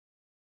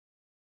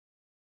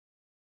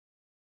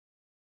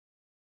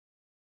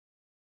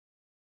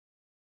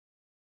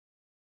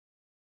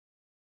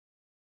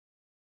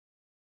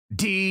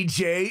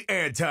DJ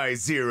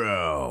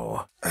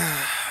Anti-Zero.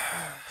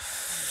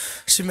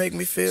 She make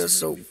me feel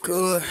so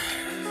good,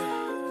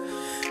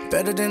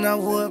 better than I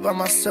would by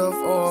myself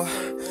or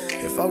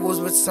if I was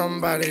with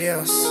somebody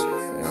else.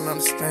 You don't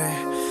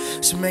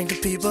understand? She make the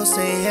people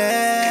say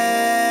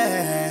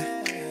yeah,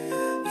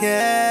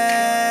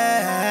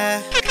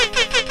 yeah.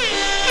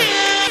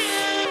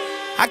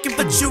 I can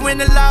put you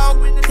in a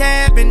log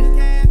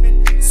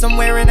cabin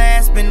somewhere in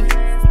Aspen.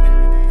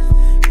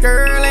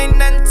 Girl, ain't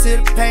nothing to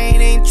the pain,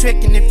 ain't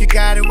tricking if you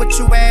got it, what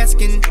you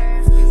asking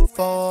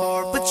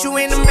for? Put you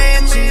in a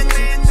mansion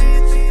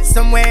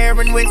somewhere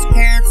in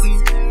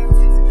Wisconsin.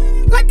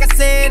 Like I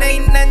said,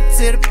 ain't nothing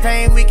to the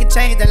pain, we can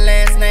change the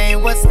last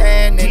name, what's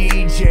happening?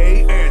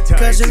 DJ Anti-Zero.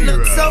 Cause you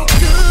look so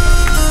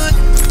good,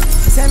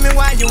 tell me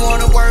why you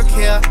wanna work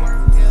here.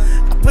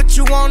 I put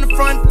you on the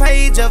front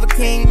page of a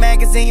King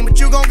magazine, but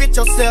you gon' get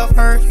yourself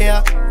hurt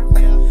here.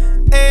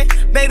 Hey,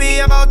 baby,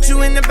 I brought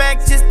you in the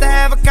back just to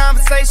have a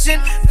conversation.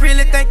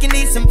 Really think you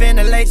need some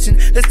ventilation.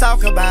 Let's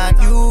talk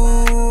about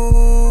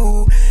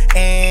you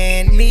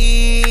and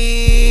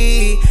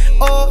me.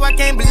 Oh, I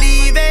can't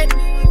believe it.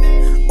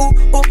 Ooh,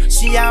 ooh,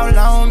 she all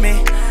on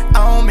me,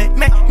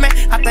 man.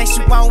 I think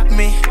she want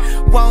me.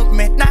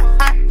 Nah,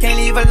 I can't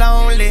leave her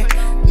lonely.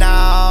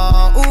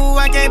 No, ooh,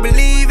 I can't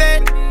believe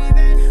it.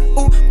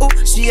 Ooh,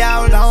 she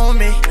all on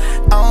me,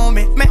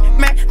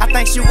 man. I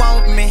think she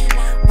want me.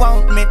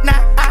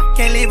 Nah, I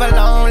can't leave her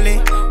lonely.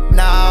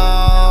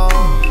 No,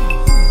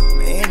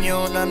 man, you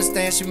don't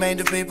understand. She made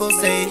the people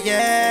say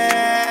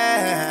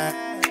yeah,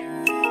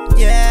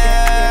 yeah,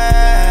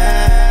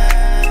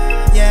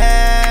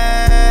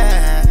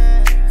 yeah.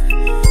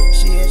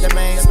 She hit the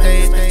main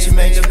stage. She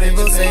made the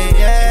people say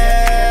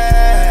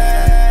yeah,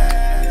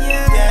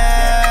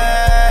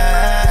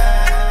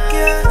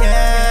 yeah.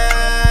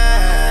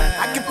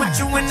 I can put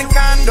you in the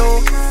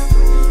condo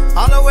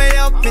all the way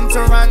up in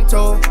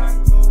Toronto.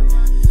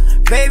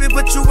 Baby,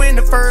 put you in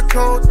the fur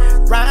coat,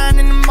 riding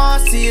in the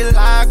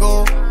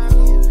Murcielago.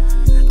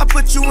 I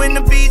put you in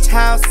the beach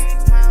house,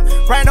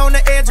 right on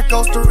the edge of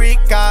Costa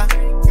Rica.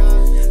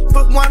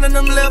 Put one of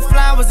them little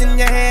flowers in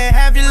your hair,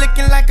 have you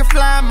looking like a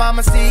fly,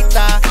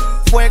 mamacita.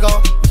 Fuego,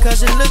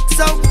 cause you look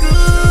so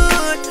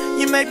good,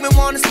 you make me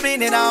wanna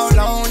spin it all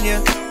on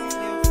you.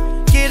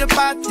 Get up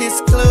out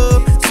this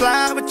club,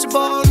 slide with your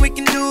boy, and we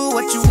can do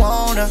what you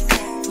wanna.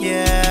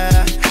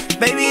 Yeah.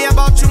 Baby, I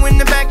brought you in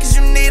the back cause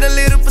you need a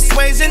little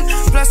persuasion.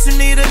 Plus you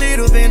need a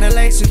little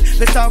ventilation.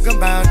 Let's talk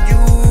about you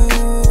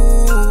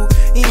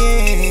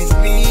and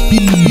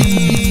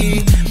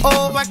me.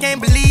 Oh, I can't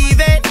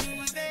believe it.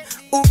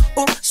 Ooh,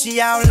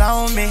 she all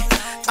on me,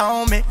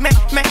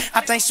 man.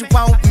 I think she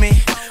want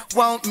me.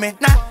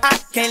 Nah, I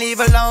can't leave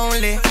her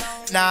lonely.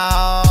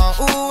 No,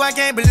 ooh, I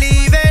can't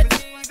believe it.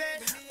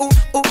 Ooh,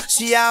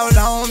 she all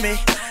on me,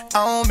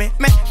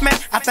 man.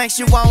 I think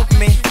she want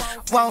me.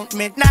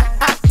 Nah,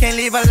 I can't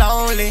leave her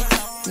lonely.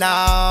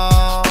 No,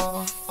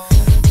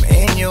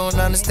 man, you don't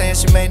understand.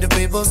 She made the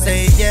people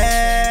say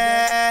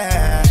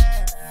yeah,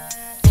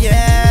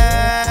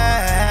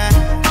 yeah,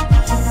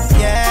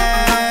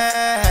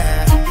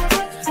 yeah.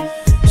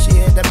 She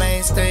hit the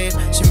main stage.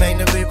 She made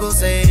the people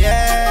say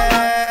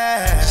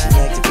yeah. She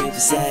make the people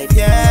say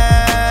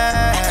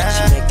yeah.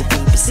 She make the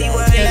people say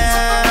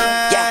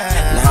yeah.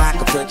 Yeah. Now I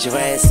can put your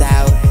ass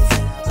out.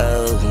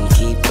 Oh, and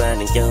keep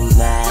running your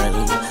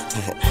mouth.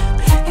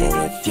 And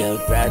if your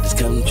brothers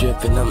come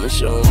drippin', I'ma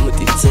show 'em what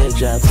these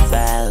teardrops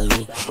about.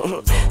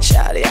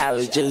 Shawty, I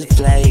was just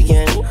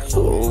playing.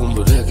 Oh,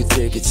 but I could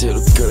take it to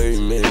the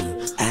pavement.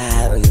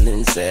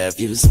 Island have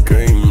you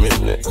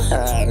screaming.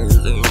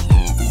 Island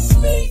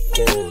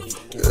making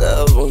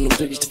love on the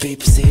beach. The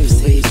people see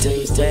what we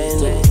do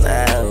then.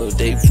 Now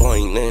they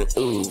pointing,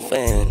 ooh,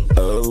 fan.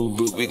 Oh,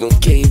 but we gon'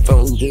 keep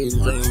on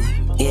doing.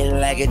 Yeah,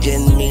 like a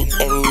just me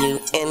and you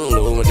and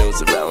no one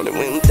else around. It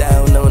went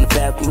down on the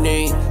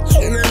balcony.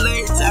 In the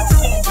late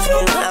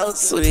penthouse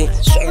suite.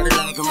 Shorty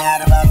like I'm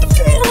out about the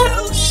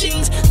penthouse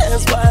sheets.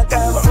 That's why I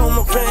got her on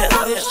my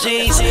penthouse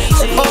sheets.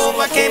 Oh,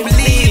 I can't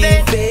believe it.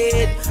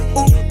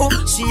 Ooh,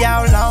 she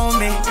all on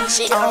me.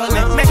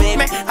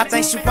 Man. I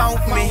think she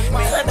want me.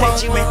 Nah, I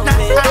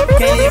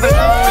can't leave her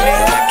lonely.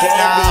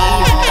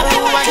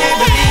 Ooh, I can't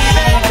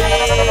believe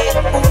it.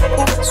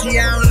 Ooh, she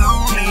all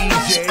on me.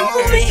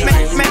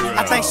 Man, I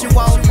think she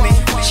want me.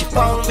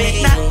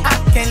 Nah, I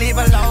can't leave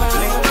her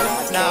lonely.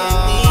 No,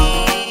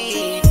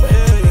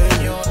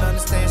 you don't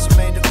understand. She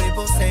made the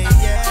people say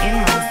yeah. In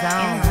my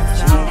zone.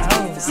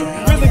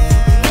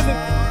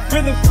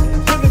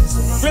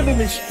 Rhythm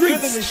and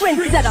streets.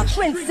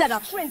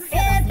 Trendsetter.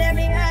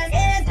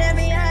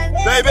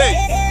 Baby,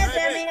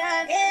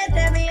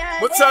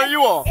 what turn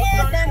you on?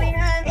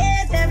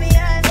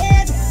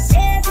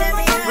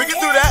 We can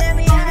do that.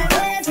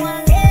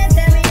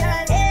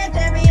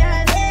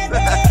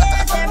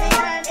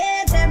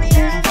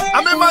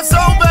 I'm in my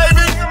zone,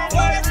 baby.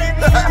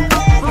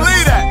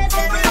 Believe that.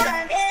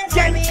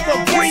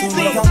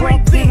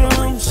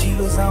 She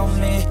was on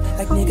me.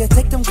 Like, nigga,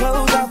 take them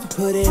clothes off and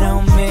put it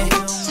on me.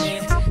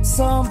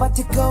 So I'm about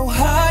to go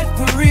hard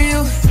for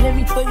real. Let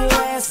me put your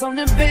ass on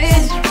the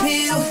bench.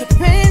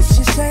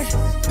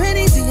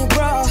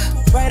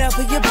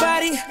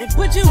 and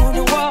put you on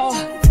the wall.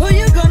 Who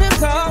you gonna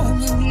call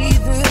when you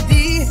need the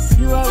D?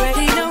 You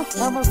already know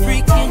I'm a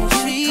freak in the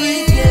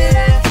sheet,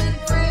 yeah.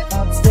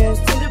 Upstairs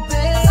to the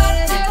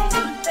bed.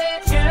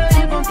 Girl,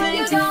 you gon'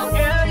 think,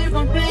 girl, you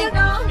gon' think,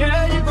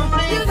 girl, you gon'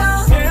 think,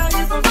 girl,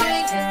 you gon'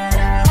 think.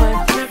 But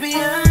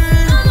Caribbean,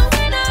 I'm a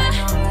winner.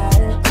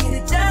 Get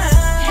it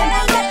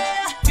done.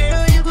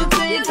 Girl, you gon'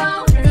 think,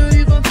 girl,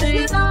 you gon'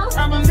 think.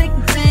 I'ma make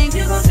you think,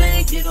 you gon'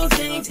 think, you gon'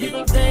 think, you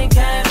gon' think.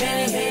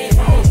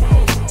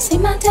 See,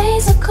 my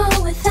days are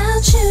cold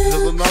without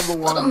you,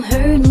 but I'm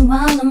hurting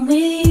while I'm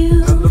with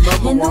you.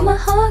 And though my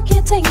heart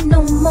can't take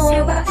no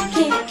more, I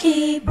can't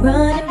keep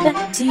running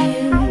back to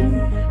you.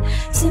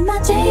 See,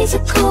 my days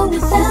are cold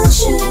without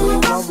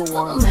you,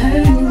 I'm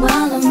hurting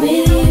while I'm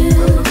with you.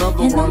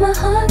 And though my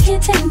heart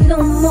can't take no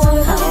more,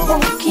 I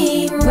won't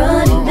keep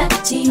running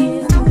back to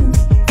you.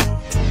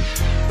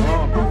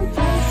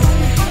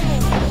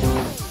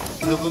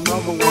 There's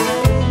another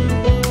one.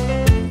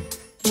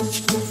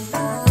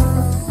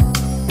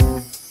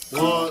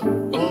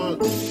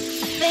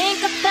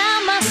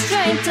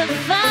 To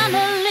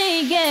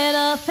finally get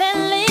up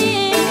and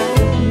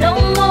leave. No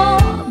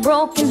more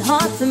broken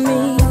hearts for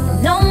me.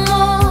 No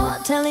more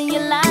telling you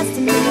lies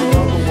to me.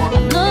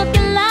 I'm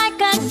looking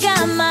like I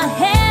got my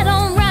head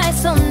on right,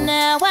 so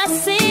now I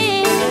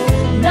see.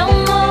 No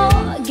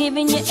more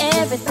giving you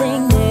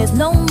everything. There's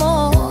no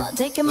more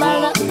taking my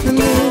love from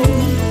me.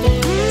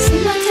 See,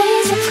 my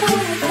days are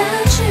cold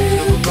without you,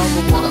 but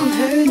I'm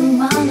hurting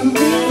while I'm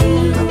with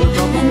you.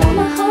 And though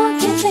my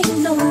heart can't take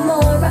no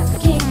more, I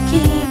can't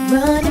keep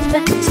running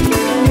back to you.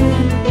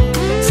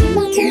 See,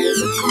 my days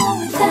are cold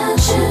without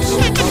you,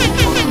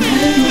 I'm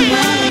hurting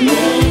while I'm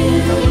with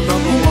you.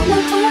 And though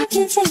my heart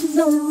can't take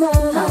no more,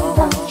 I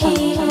won't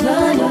keep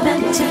running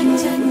back to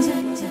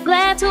you.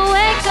 Glad to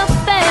wake up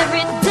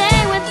every day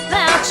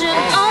without you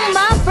on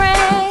my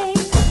brain.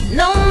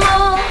 No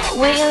more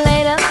waiting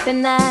late up at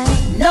night.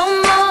 No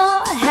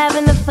more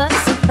having to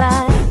fuss and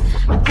fight.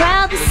 I'm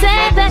proud to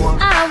say that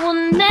I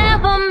will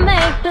never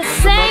make the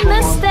same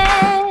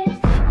mistake.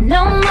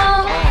 No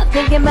more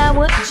thinking about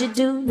what you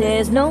do.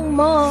 There's no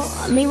more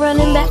me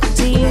running back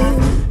to you.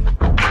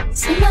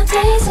 See, my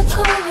days are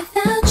cold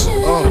without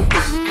you,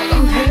 but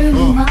I'm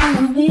hurting while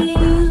I'm with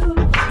you.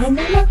 And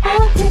then my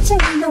heart can't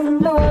take no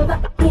more, I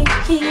can't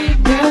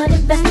keep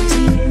running back to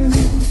you.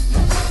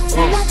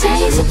 See, my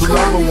days are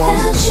cold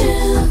without you,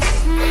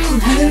 I'm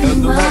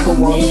hurting while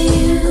I'm with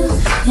you.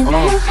 And then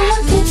my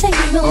heart can't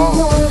take no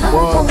more, I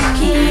won't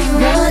keep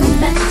running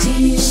back to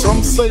you.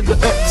 Some say the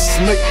X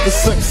make the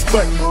sex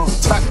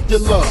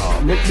spectacular.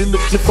 Make me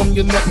lift you from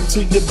your neck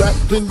to your back,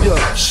 then you're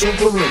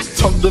shivering,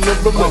 tongue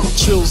delivering,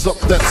 chills up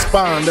that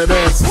spine. That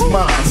ass is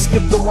mine.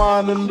 Skip the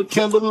wine and the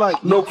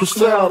candlelight. No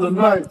crystal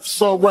tonight.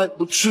 It's alright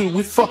with you.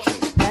 We fucking.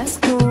 That's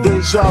cool.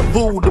 Deja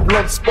vu, the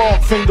blood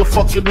spark, finger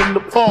fucking in the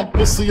park,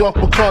 missy off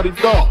Bacardi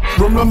Dark.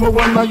 Remember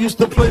when I used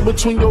to play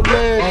between your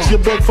legs? You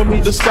begged for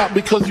me to stop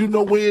because you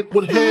know where it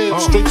would head.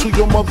 Straight to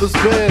your mother's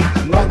bed,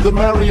 like the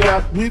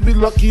Marriott. We'd be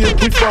lucky if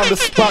we found a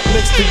spot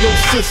next to your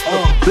sister.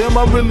 Damn,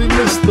 I really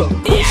missed her.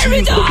 When she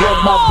used to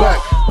rub my back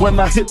when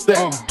I hit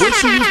that. When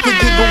she used to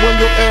giggle when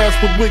your ass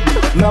would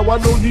wiggle. Now I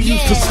know you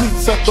used to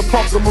sweets at the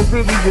Park of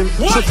Meridian,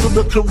 trip to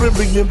the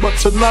Caribbean, but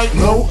tonight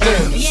no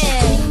ends.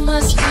 Yeah, you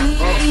must be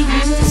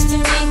used to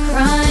me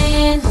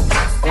crying.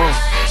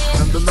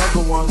 And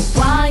another one.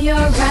 While you're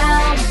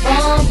out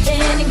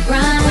bumping and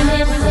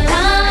grinding,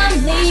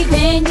 I'm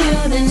leaving you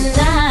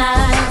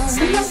tonight.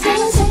 See, my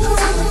days are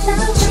cold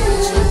without you,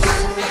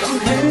 I'm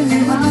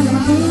hurting while I'm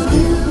with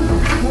you.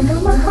 And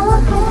though my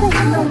heart can't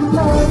take no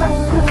more, I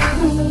can't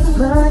keep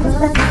running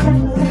back to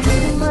you.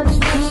 You must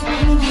be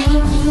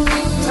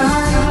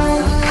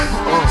crying.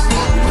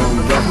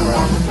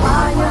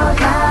 While you're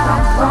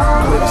out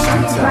bumping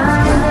and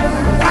grinding,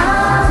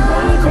 I'm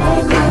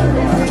leaving you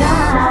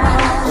tonight.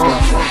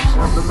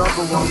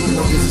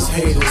 This is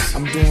haters,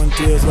 I'm doing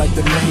deals like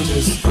the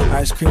majors.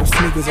 Ice cream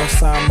sneakers, I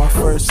signed my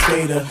first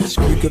skater.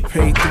 You could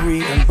pay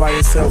 3 and buy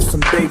yourself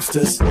some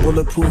babesters.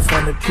 Bulletproof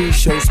on the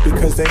pre-shows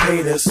because they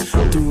hate us.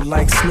 Do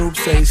like Snoop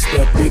say,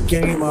 step your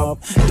game up.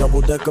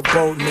 Double-decker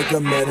boat, nigga,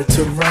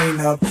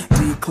 Mediterranean up.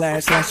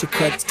 D-class, lash your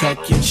cuts,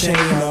 tuck your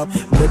chain up.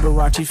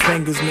 Liberace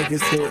fingers,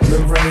 niggas hit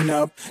Lorraine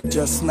up.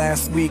 Just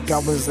last week I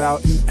was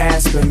out in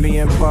Aspen. Me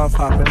and Puff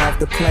hopping off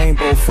the plane,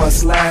 both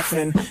us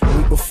laughing.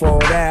 Week before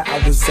that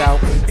I was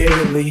out in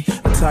Italy.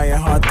 Italian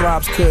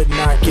heartthrobs could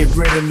not get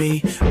rid of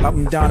me. Up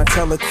and down a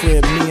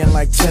telecrib, me and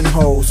like 10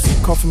 hoes.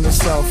 Call from the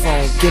cell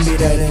phone, give me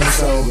that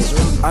info.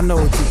 I know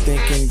what you're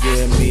thinking,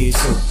 yeah, me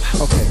too.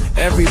 Okay,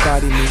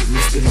 everybody meet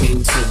Mr.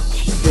 Me Too.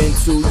 Been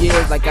 2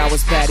 years like I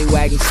was paddy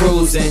wagon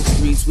cruising.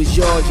 Streets was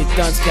yours, your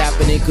guns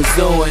capping and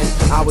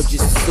kazooing. I was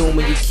just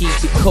assuming you keep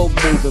the coke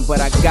moving, but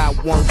I got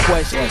one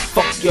question,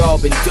 fuck y'all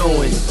been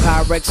doing?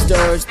 Pyrex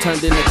stirs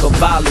turned into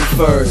Cavalli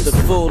furs. The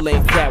full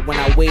length cat when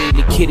I wave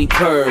the kitty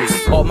purrs.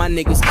 All my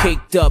niggas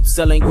caked baked up,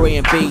 selling gray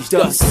and beige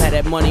dust. Had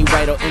that money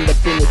right or end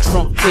up in the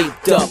trunk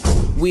taped up.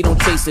 We don't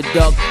chase a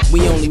duck,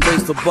 we only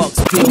race for bucks.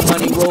 Till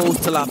money rolls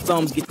till our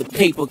thumbs get the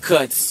paper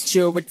cuts.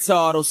 Chill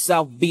retardo,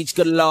 South Beach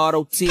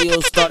Gallardo,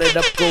 teal started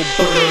up, go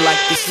brr like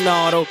the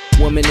snarl.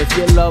 Woman, if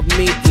you love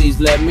me, please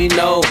let me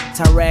know.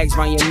 Tie rags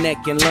round your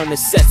neck and learn the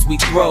sets we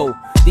throw.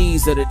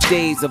 These are the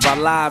days of our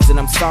lives, and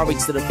I'm sorry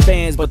to the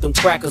fans, but them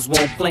crackers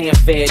won't play a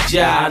fair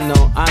job.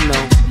 I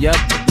know, yup,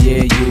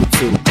 yeah, you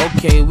too.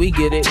 Okay, we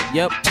get it,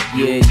 yup,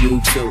 yeah, you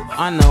too.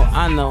 I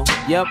know,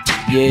 yup,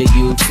 yeah,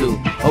 you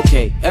too.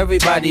 Okay,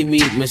 everybody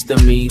meet Mr.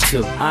 Me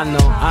Too. I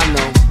know,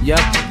 yup,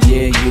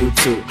 yeah, you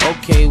too.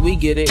 Okay, we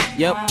get it,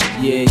 yup,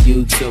 yeah,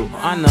 you too.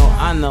 I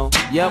know,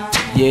 yup,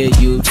 yeah,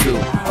 you too.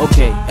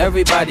 Okay,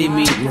 everybody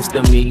meet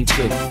Mr. Me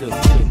Too.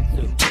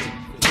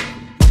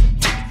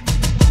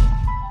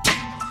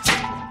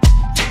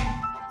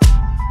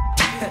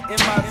 In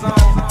my zone,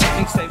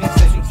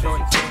 mixtape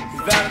joints.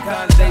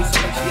 Valentine's Day,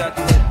 so make sure y'all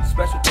do that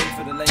special thing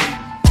for the lady.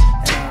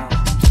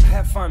 And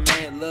have fun,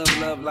 man.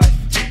 Love life.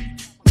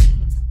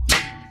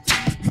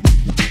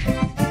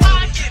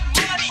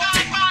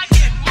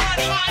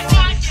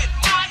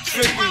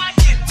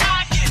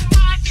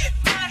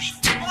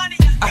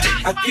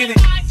 I get it.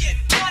 I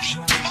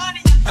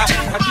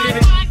get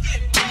it.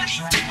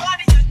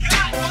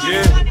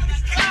 Yeah.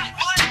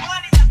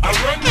 I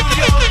run New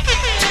York.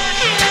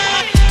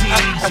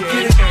 I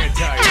get it.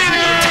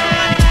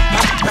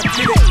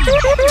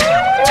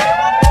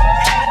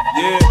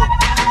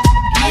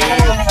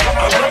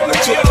 I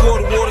took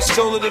quarter water,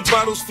 stole it in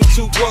bottles for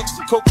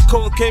 $2.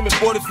 Coca-Cola came and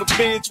bought it for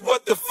binge.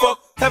 What the fuck?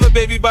 Have a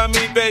baby by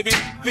me, baby.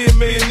 Be a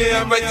millionaire,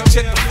 I write the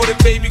check before the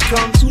baby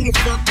comes. Who the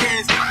fuck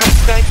cares? I'm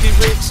stanky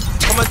rich.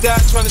 I'ma die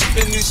trying to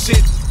spin this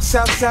shit.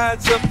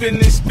 Southside's up in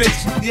this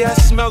bitch. Yeah, I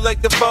smell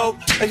like the boat.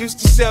 I used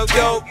to sell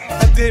dope.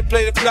 I did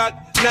play the block.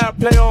 Now I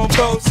play on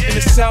boats in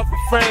the south of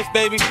France,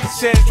 baby.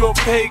 Sandro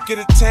Pay, get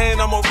a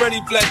tan, I'm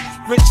already black.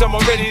 Rich, I'm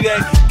already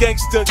that.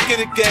 Gangster, get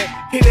a gang.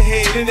 Hit a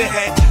head in the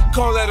hat.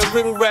 Call that a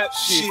riddle rap.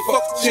 Shit,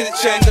 fuck the chit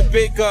chat. The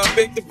bake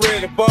the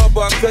bread. The barber,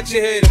 I cut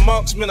your head. The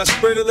marksman, I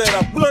spray the lead.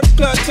 I blood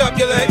clot top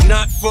your leg.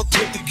 Not fuck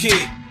with the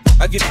kid.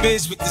 I get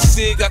biz with the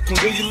cig, I can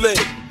really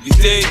live. You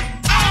dig?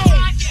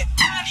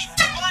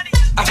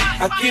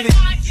 I get it.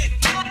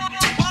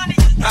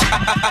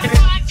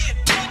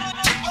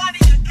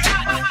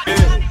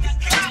 Yeah.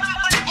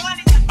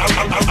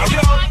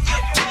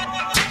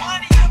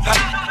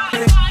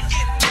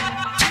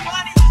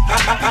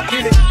 I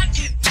get it.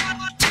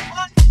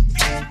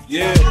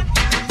 Yeah.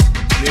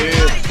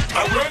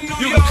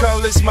 You can call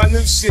this my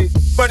new shit,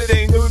 but it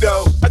ain't new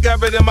though. I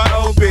got rid of my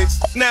old bitch,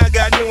 now I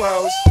got new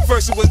hoes.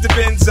 First it was the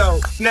Benzo,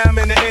 now I'm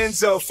in the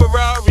Enzo.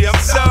 Ferrari, I'm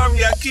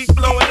sorry, I keep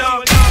blowing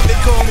up. They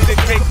call me the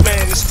cake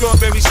man, the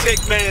strawberry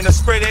shake man. I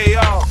spray they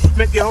all,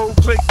 make your whole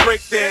clique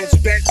break dance.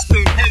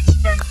 Backspin,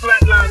 headspin,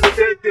 flatline, the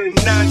dead day.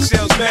 9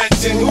 shells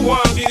matching, who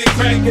wanna be the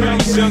crack? And I'm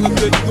young, a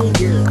good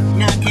dude.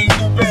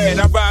 And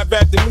I ride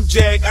back the new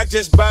Jag, I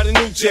just bought a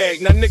new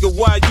Jag. Now nigga,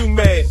 why you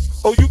mad?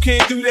 Oh, you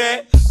can't do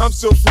that? I'm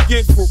so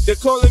forgetful. They're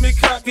calling me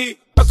cocky.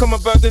 I come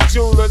about the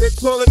jeweler, they're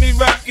calling me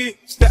Rocky.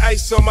 It's the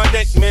ice on my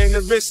neck, man,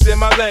 the wrist in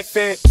my left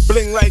hand.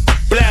 Bling like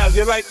blouse,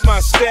 you like my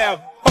style.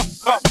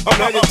 I'm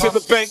headed to the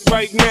bank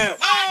right now.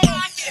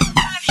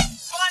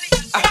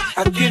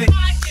 I get it.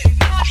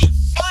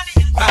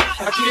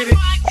 I get it.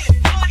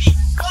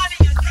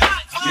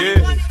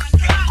 Yeah.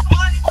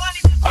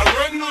 I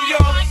run New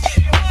York.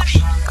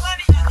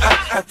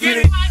 I get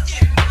it.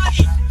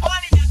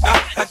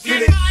 I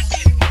get it.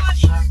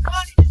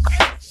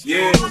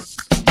 Yeah.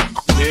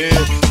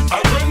 I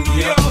run New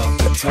York.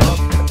 I talk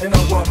and I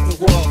walk the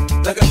walk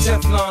like a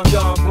Teflon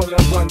dog when I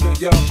run New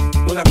York.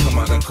 When I come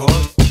out of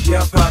court,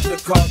 yeah, I pop the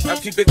cork. I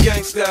keep it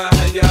gangsta, I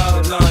had y'all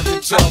in London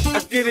talk. I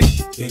get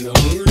it. You know,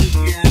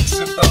 we ask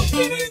about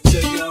it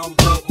till y'all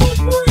broke my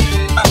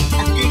brain. I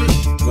get it.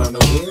 Run the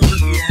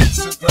world, we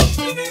ask about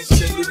it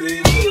till you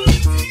leave.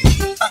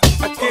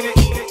 I get it.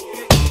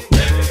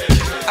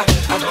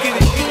 I get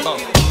it.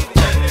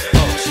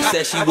 She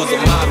said she was a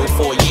model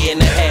for a year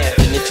and a half,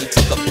 and then she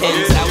took her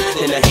pins out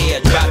and her hair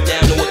dropped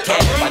down to a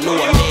cap. I knew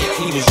a man,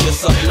 he was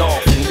just up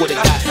north and would've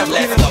got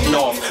left up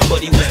north,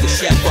 but he was the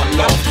chef up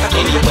north.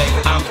 Anyway,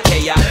 I'm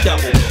K.I.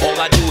 double. All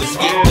I do is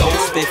get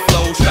those spit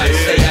flows, try to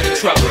stay out of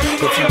trouble.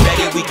 If you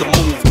ready, we can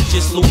move.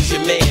 Just lose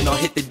your man or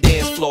hit the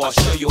dance floor. I'll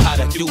show you how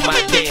to do my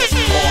dance.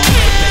 Or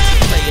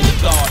play in the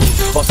garden,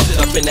 or sit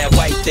up in that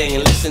white thing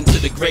and listen to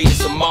the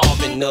greatest of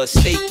Marvin. The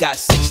estate got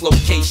 6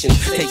 locations.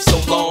 Takes so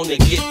long to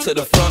get to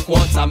the front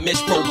once I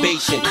miss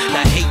probation. And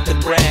I hate to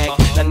brag.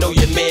 I know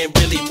your man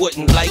really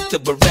wouldn't like the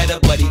Beretta,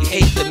 but he'd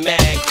hate the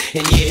mag.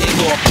 And yeah, hit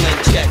off blank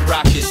check,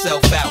 rock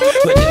yourself out.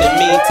 But in the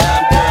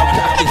meantime, girl,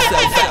 knock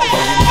yourself out.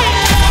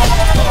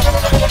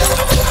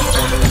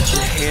 Wanna let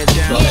your hair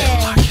down?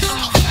 Yeah.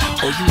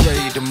 Oh, you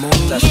ready to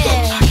move? Let's go.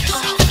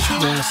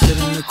 You wanna sit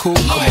in the cool?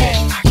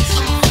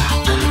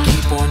 Wanna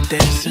keep on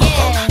dancing?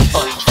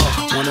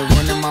 Wanna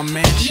run in my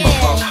mansion?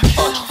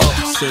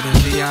 Sit in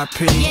VIP?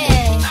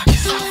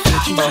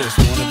 But you just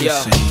wanna be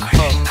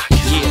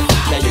seen. Yeah,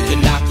 now you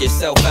can knock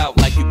yourself out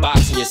like you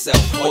boxing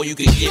yourself, or you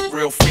can get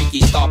real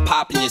freaky, start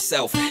popping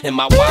yourself. And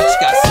my watch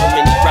got so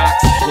many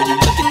rocks. When you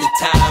look at the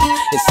time,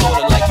 it's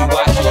sorta like you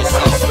watching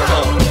yourself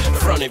from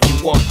front. If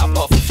you want, I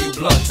puff a few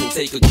blunts and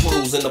take a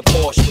cruise in the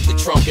Porsche with the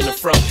trunk in the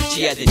front.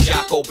 She had the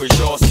Jocko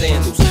Bergeron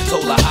sandals.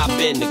 Told her hop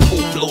in, the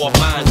coupe blew her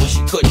mind when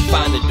she couldn't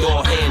find the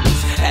door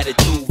handles.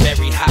 Attitude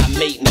very high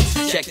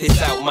maintenance. Check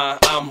this out, ma,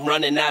 I'm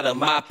running out of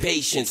my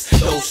patience.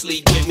 Don't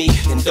sleep with me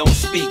and don't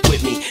speak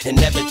with me, and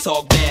never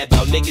talk bad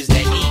about niggas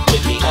that eat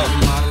with me.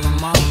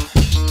 Modeling mama,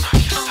 knock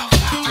yourself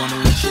out. Wanna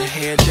let your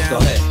hair down? Go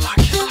ahead. Knock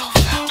yourself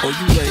out. Oh,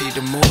 you ready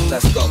to move?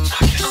 Let's go.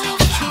 Knock yourself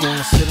out. You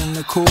wanna sit in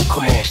the cool?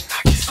 Come on.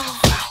 Knock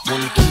yourself out.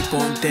 Wanna keep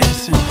on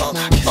dancing? Knock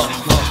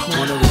yourself out.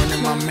 Wanna run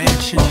in my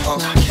mansion?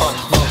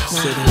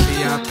 Sit in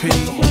VIP?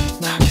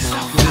 Knock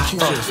yourself out. You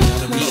just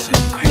wanna be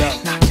sitting.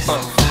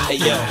 Hey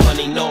yo,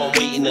 honey, know I'm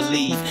waiting to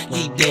leave.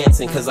 Keep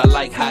dancing, cause I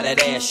like how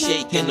that ass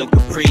shake in the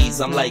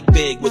capris. I'm like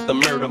Big with the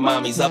murder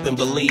mommies up in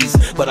Belize,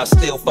 but I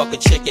still fuck a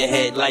chicken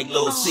head like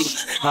Lil C.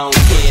 I don't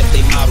care if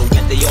they model,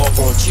 but they all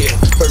gon' chill.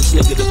 First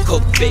nigga to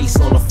cook bass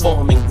on a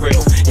farming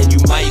grill. And you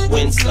might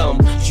win some,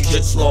 but you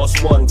just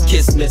lost one.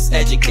 Kiss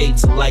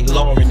miseducates them like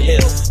Lauryn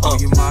Hill.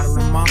 You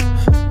modeling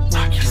mama,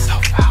 knock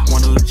yourself out.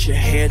 Wanna let your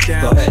hair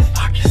down? Go ahead.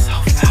 Knock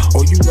yourself out.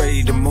 Oh, you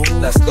ready to move?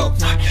 Let's go.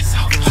 Knock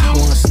yourself out.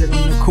 Wanna sit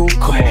in the cool?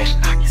 Come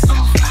on. Knock yourself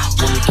out.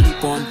 Wanna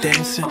keep on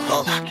dancing?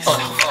 Knock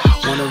yourself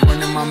out. Wanna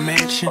run in my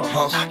mansion?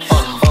 Knock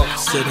yourself out.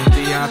 Sit in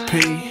VIP?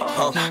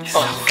 Knock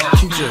yourself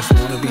out. You just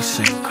wanna be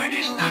single? Knock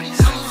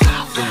yourself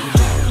out.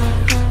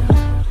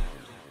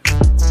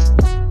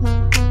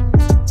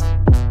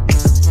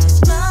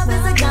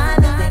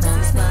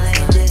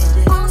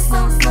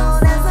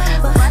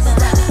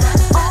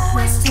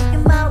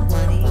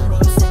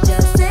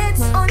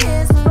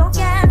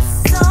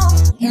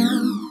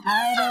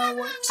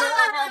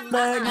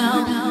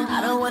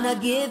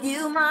 Give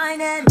you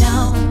mine and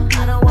no,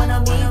 I don't wanna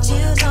meet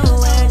you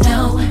nowhere,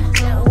 no.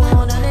 Don't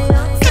want none of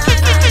your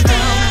time, no.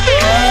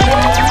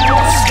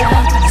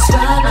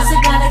 Scrub is a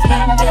guy that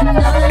can't get no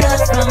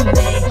love from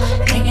me.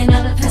 Hanging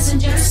on the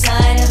passenger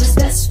side of his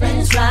best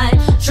friend's ride,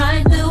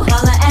 trying to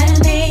holler at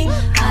me.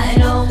 I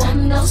don't want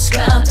no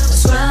scrub.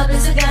 Scrub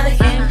is a guy that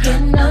can't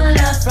get no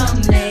love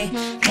from me.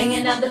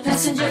 Hanging on the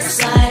passenger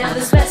side of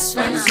his best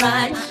friend's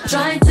ride,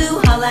 trying to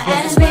holler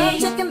at me.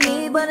 Checking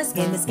me, but his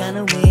game is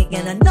kinda weak,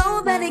 and I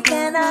know that he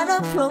cannot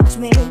approach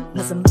me,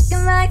 cause I'm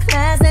looking like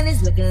class and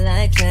he's looking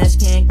like trash.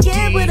 Can't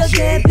get with a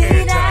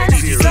deadbeat ass.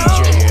 So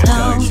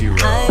no,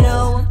 I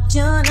don't want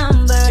your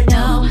number,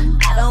 no.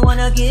 I don't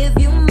wanna give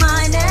you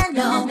mine, and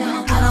no,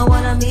 I don't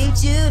wanna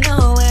meet you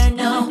nowhere,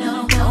 no.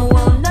 Don't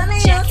want none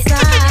of your time.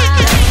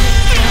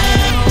 I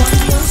don't want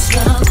your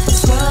scrub.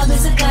 Scrub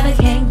is a guy that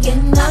can't get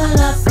no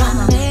love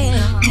from me.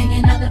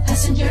 Hanging out the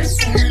passenger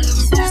seat,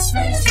 best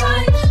friend's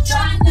right,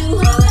 trying to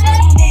hold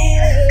at me.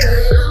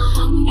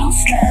 No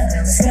scrub.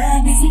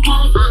 Scrub is a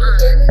guy that can't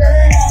get no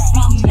love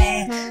from me.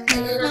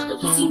 Hanging out the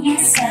passenger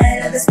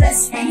side of his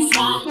best friend's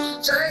right,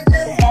 trying to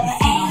hold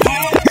at me.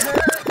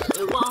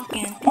 You're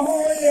walking,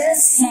 oh yes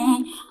son,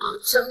 I'm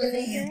talking to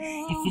you.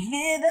 If you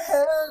live at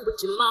home with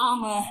your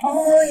mama,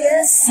 oh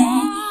yes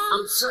son,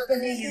 I'm talking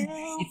to you.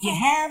 If you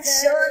have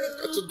shorty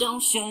but you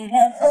don't show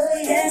love, oh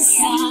yes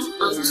son,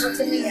 I'm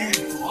talking to you.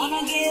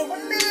 Wanna get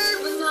with me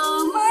with no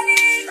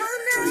money? Oh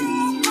no,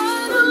 I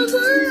don't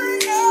wanna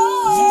know.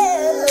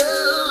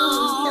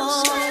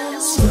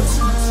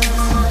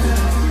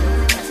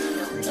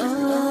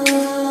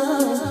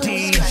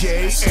 DJ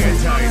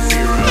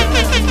Anti-Zero.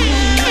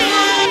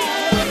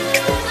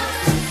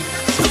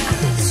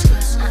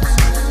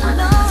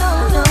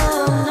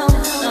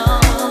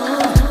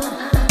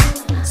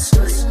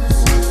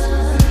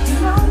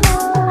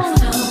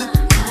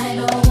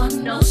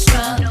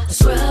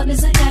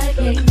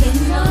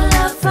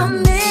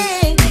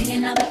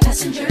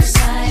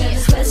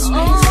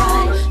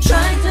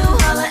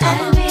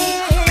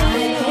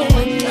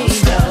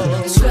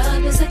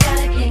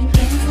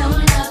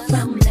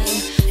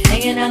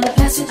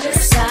 Passenger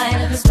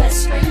side of his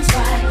best friend's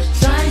ride,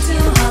 trying to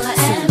holler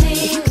at me.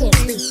 If you can't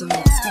speak for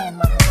me, stand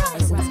my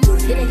horizons.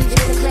 Then you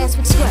get in class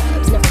with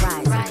scrubs, never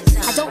rising.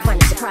 I don't find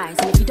it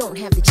surprising if you don't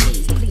have the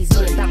cheese. Please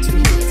don't bounce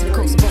from here to the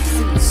coast of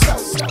overseas.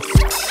 So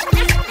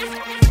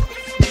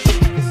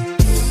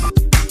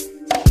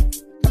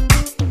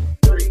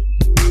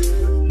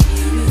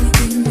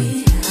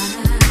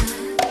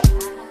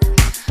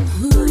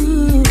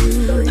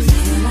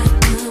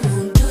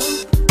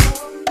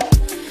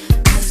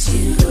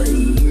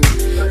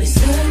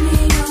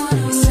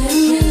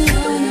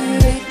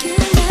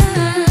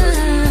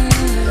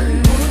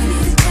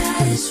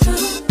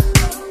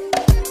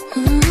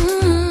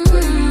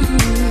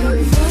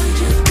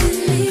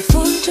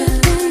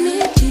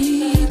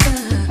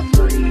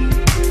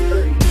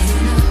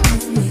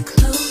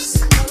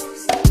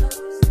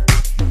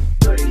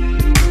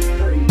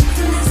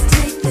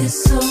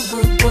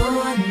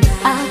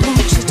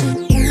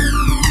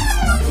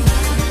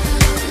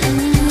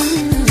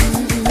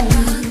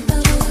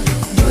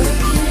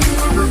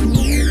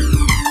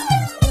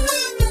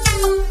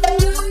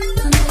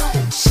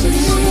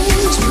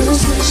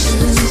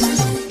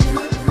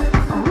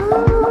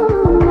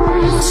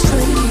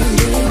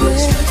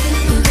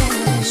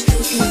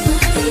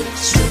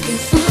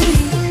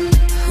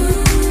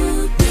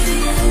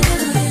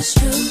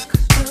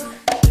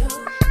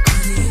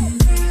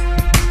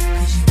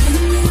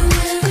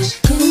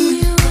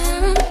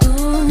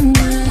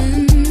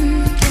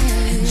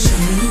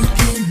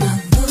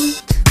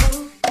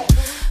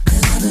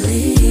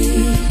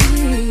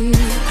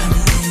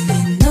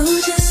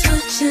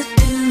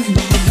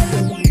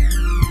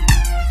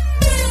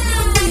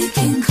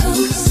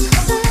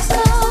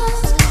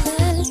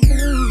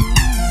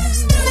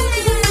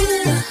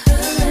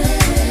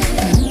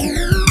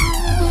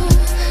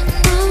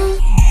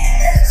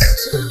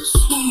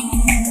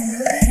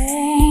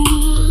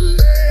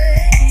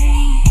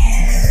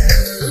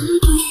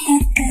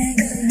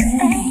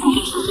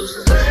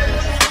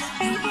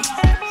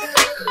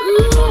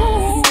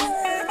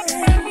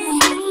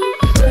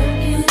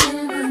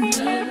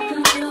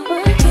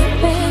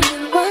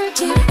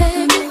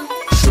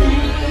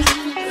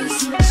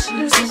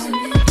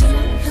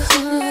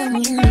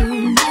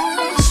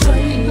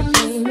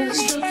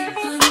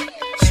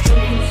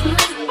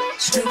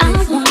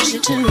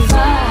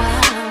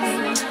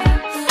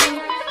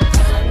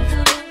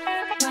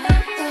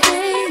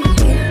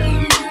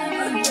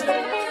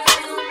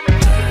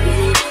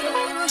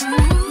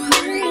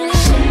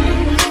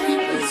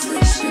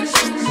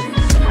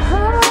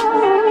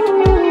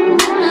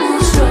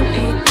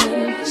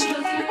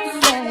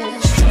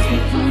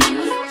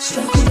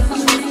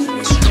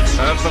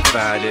I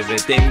provide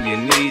everything you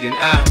need, and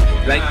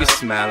I like your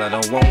smile. I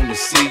don't wanna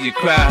see you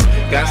cry.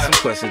 Got some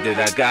questions that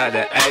I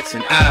gotta ask,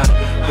 and I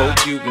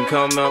hope you can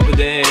come up with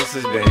the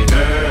answers, baby.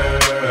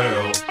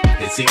 Girl,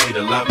 it's easy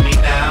to love me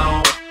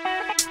now.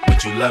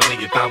 Would you love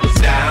me if I was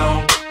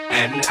down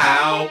and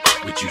out?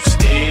 Would you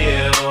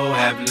still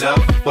have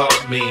love for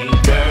me?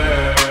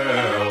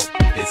 Girl,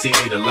 it's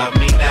easy to love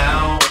me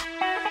now.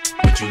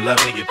 Would you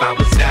love me if I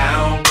was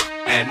down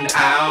and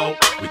out?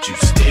 Would you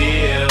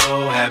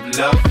still have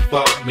love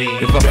for me?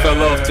 If I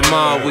fell off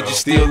tomorrow, would you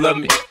still love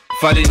me?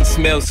 If I didn't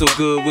smell so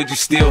good, would you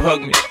still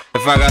hug me?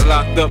 If I got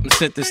locked up and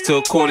sentenced to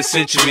a quarter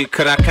century,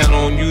 could I count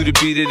on you to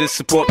be there to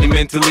support me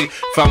mentally?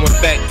 If I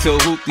went back to a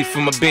hoopty for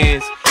my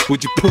bands,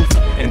 would you poof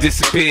and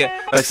disappear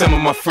like some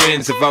of my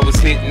friends? If I was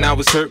hit and I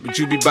was hurt, would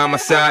you be by my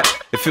side?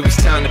 If it was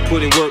time to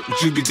put in work,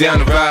 would you be down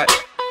to ride?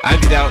 I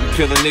get out and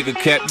peel a nigga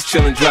cap, you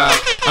chillin' drive.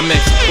 I'm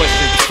asking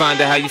questions to find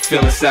out how you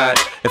feel inside.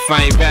 If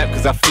I ain't rap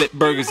cause I flip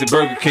burgers at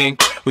Burger King,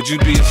 would you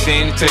be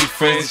ashamed to tell your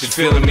friends that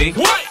you're feeling me?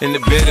 In the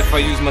bed if I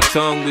use my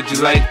tongue, would you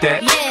like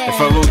that?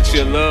 If I wrote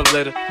you a love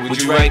letter, would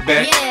you write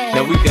back?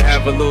 Now we can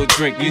have a little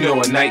drink, you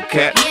know, a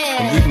nightcap.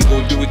 And we can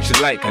go do what you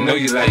like, I know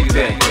you like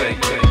that.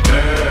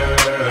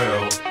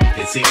 Girl,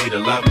 it's easy to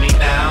love me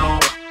now.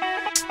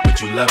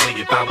 Would you love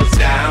me if I was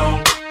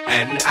down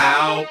and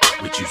out?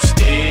 Would you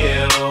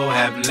still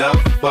have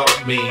love for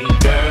me?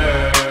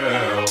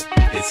 Girl,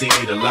 it's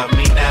easy to love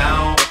me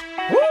now.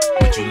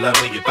 Would you love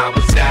me if I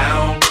was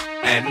down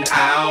and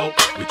out?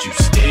 Would you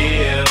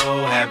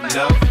still have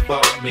love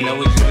for me? Now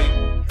would you?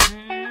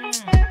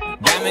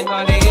 Diamond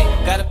on the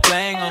hit, got a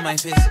flang on my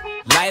fist.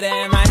 Lighter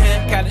in my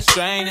hand, got a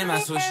strain in my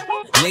switch.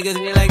 Niggas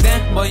be like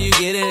that, boy, you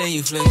get it and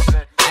you flinch.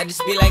 I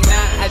just be like,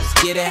 nah, I just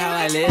get it how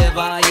I live.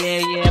 Oh yeah,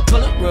 yeah,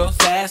 pull up real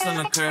fast on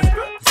the curve.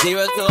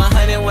 0 to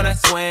 100 when I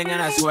swing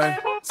and I swerve.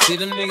 See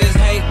them niggas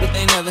hate, but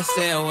they never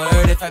say a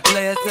word. If I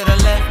play it to the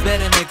left,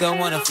 better make her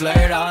wanna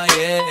flirt. Oh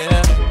yeah,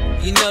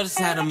 yeah. You notice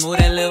how to move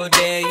that little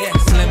day, yeah.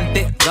 Slim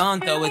thick,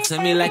 gon' throw it to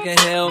me like a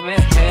helmet.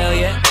 Hell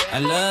yeah. I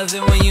love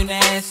it when you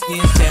nasty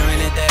and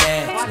staring at that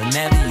ass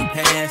whenever you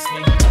pass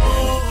me.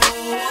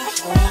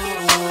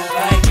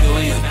 Like you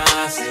when you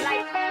nasty.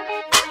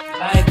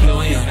 Like you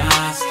when you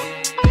nasty.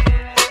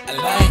 I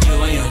like you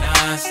when you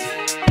nasty.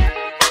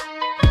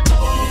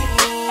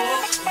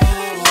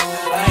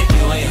 Like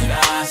you when you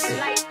nasty.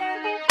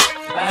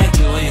 Like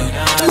you when you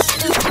nasty.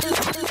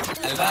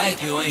 I like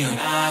you when you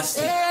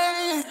nasty.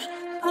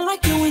 I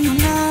like you when you're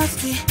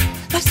nasty.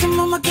 Like some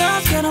of my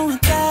girls get on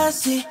with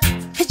classy.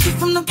 Hit you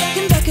from the back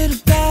and back of the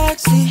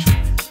backseat.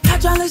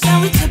 Hydraulics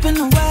how we tipping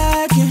the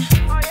wagon.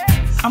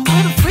 I'm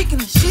with a freak in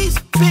the sheets.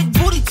 Big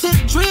booty tip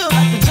drill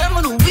like the gem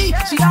of the week.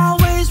 She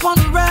always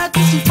wanna ride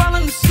till she fall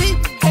in the seat.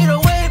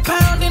 808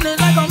 pounding it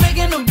like I'm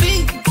making a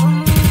beat. So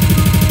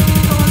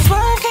I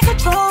swear I can't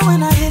control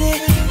when I hit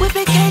it. Whip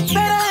it cake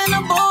better in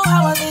a bowl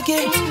how I lick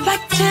it. Like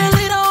a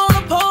cheerleader on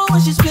a pole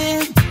when she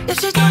spin. If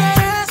she do that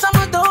ass,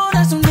 I'ma throw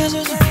that some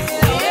dishes.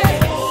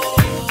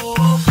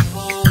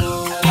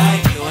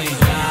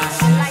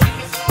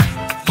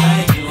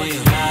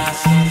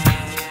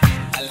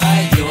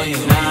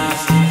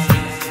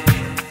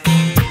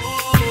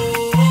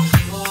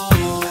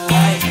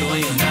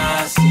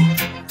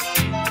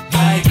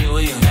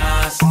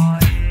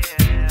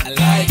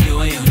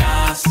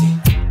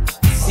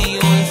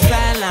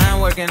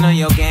 On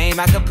your game,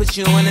 I can put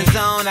you in the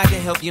zone, I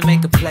can help you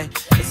make a play.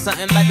 It's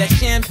something about that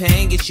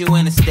champagne, get you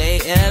in the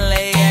state.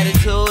 LA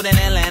attitude and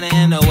Atlanta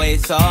in the way,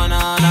 so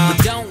no. But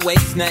don't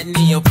waste nothing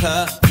in your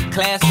cup.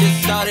 Class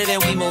just started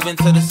and we moving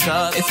to the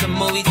sub. It's a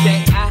movie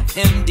check,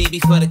 IMDb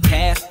for the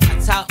cast. I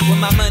talk with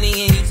my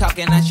money and you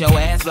talking at your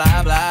ass,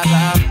 blah, blah,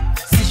 blah.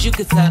 Since you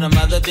could tell them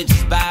other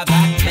bitches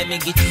bye-bye, let me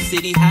get you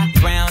city hot,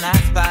 brown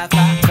eyes,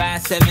 5'5",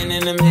 5'7"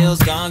 in them hills,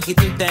 gone, get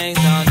them things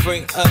on.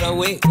 Freak of the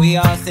week, we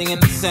all singing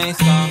the same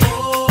song.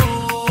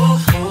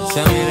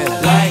 Tell me that I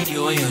like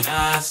you when you're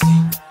nasty.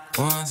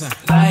 One time.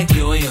 Like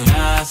you when you're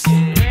nasty.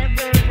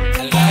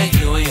 I like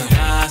you when you're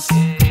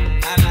nasty.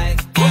 I like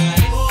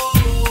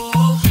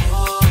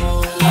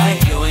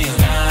you when you're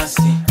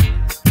nasty.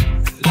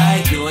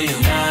 Like you when you're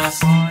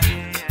nasty.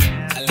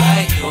 I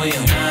like you when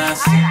you're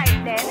nasty.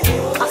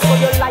 I saw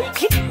you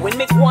like it when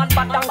me go on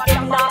bad and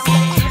get nasty.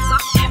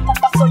 I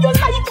saw you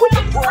like when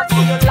the work, so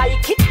you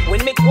like it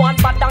when me go on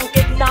bad and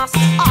get nasty.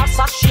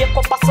 Asa shake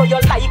up, I saw you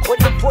like when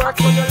the work,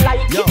 so you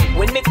like it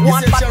when me go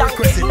on bad and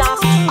get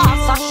nasty.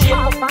 Asa shake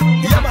up,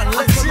 yeah man,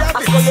 let's see I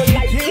saw you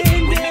like it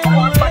when me go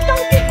on bad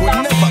and get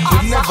nasty.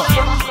 Asa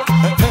shake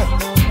up.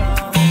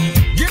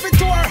 Give it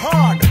to her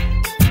hard.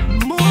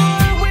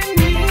 More when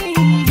we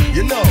need it.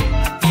 You know,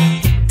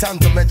 time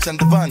to mention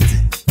the Vanity.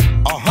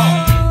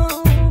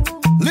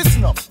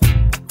 Listen up.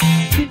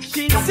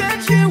 She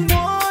said she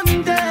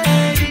wanted,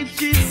 if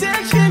she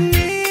said she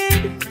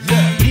need,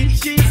 if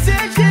she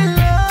said she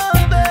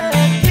love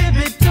it, give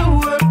it to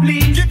her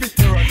please. Give it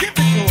to her, give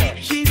it to her.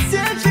 She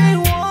said she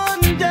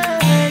wanted,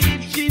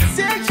 if she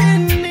said she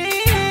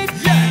need,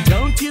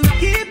 don't you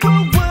keep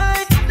her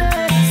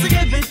waiting, so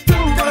give it to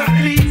her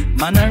please.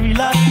 Man I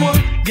relax more,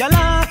 y'all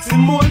ask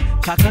him more,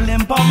 talk a Hackle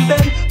them pump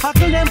bed,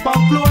 hackle them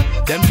pump floor.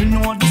 Them to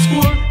know the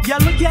score, y'all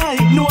we can't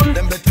ignore.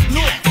 Them better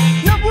know.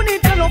 No one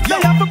need to look,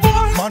 they have to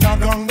bore. Man a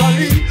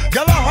gangali,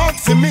 y'all a hawk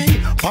see me.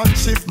 Punch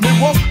shift me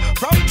walk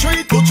from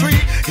tree to tree.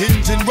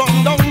 Engine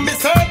run down, me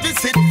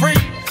service it free.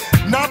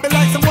 Now be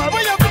like some boy,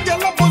 where you put your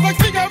love was like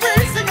figure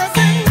sing a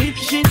sing. If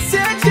she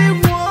said she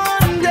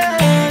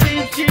wanted,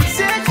 if she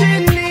said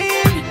she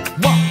need,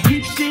 what?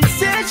 If she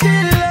said she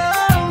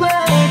love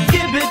her,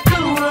 give it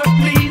to her,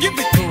 please. Give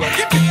it to her,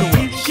 give it to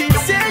her. If she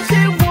said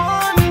she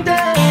wanted,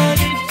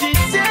 if she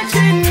said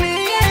she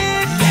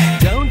need,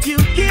 don't you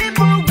keep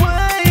her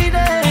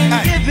waiting.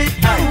 Give it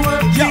to her,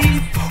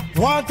 please.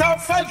 Want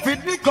outside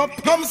fit me cup,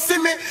 come see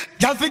me.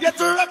 Y'all forget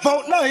to rap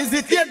out noise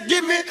if you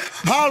give me.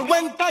 All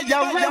when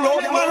tired, we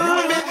roll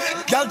for me.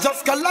 Y'all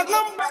just call a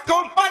number,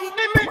 come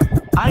pandemic.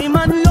 I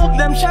man love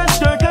them short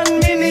skirt and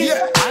mini.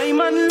 Yeah. I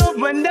man love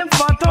when them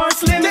fat or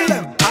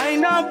slimmy. I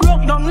now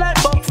broke down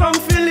like Buck from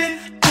Philly.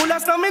 Full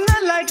of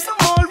stamina like some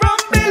old rum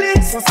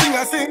Billy. So sing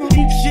a sing.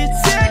 If she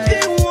said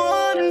she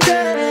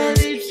wanted,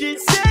 if she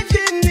said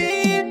she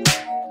need,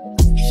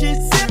 she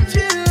said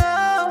she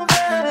love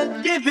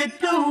her, give it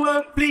to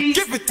her, please.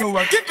 Give it to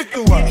her, give it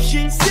to her. If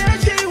she said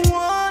she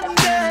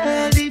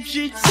wanted, if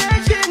she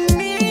said she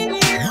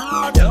need,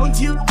 don't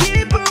you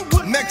keep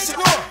her. Next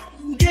door.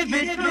 Give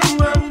it to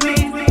her, please.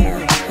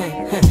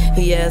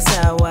 Yes,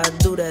 how I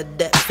do that,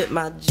 that fit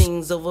my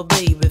jeans over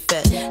baby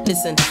fat.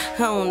 Listen, I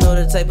don't know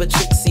the type of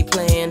tricks he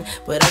playing,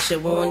 but I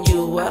should warn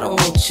you, I don't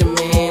want your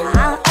man.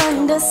 I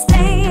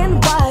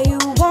understand why you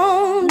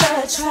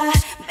wanna try,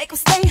 make him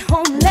stay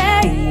home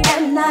late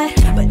at night.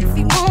 But if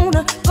he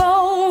wanna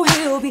go,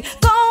 he'll be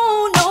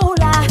gone, no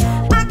lie.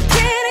 I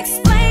can't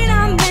explain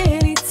how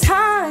many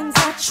times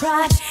I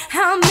tried,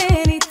 how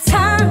many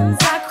times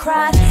I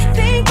cried,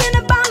 thinking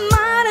about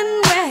mine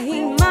and where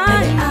he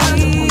might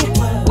be.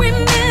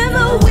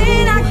 Remember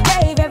when I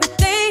gave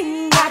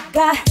everything I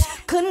got,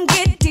 couldn't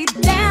get deep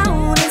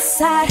down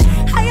inside.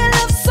 How you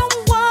love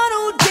someone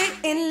who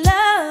didn't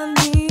love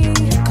me.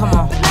 Come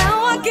on. But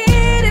now I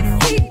get it,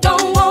 if he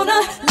don't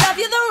wanna love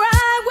you the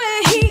right way,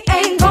 he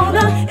ain't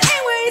gonna.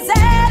 Anywhere he's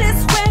at is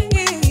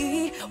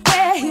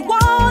where he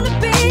wanna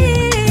be.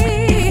 If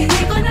he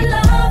ain't gonna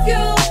love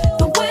you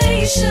the way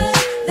he should,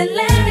 then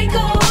let it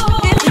go.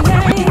 If he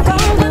ain't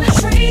gonna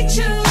treat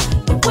you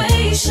the way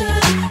he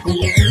should, then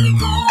let it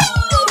go.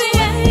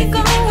 If he ain't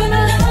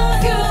gonna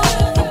love you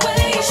the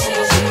way he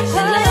should,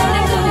 then let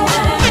it go.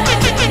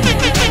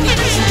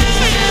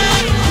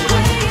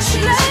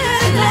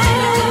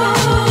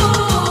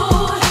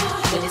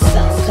 When the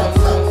sun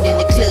come in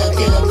the club,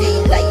 they gon' be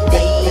like,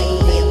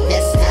 damn,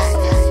 that's hot.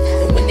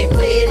 And when they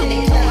play it in the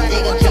car,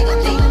 they gon' drop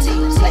their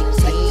teams like,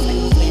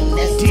 damn,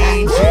 that's hot.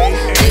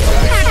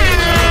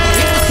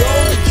 It was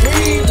all a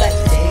dream, like,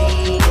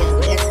 damn,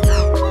 that's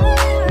hot.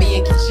 Me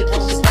and Keisha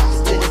push the stops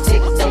to the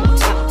tickets on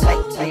top,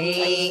 like,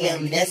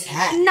 damn, that's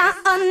hot. And I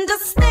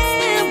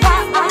understand why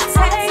I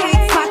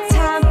take my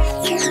time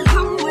to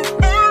come with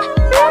everybody.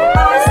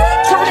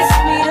 Trying to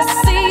get me to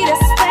see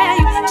this where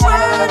you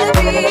trying to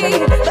be.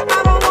 But I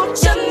don't want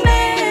your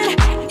man.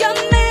 Your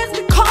man's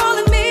been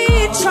calling me,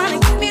 trying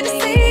to get me to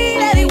see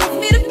that he wants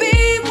me to be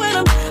with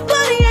him,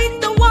 but he ain't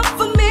the one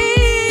for me.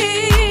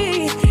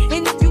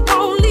 And if you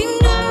only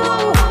knew,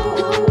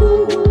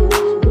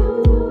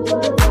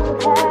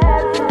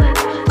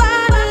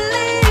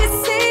 finally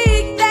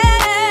see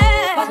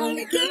that.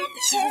 Finally get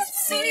the chance to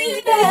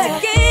see that.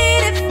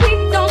 Again, if he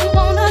don't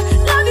wanna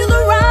love you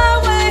the right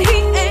way, he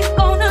ain't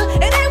gonna.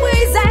 And anywhere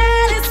he's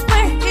at is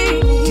where he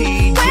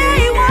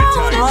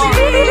wanna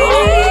be.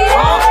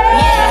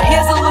 Yeah,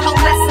 here's a little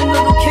lesson,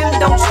 little Kim,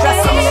 don't stress.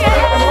 I'm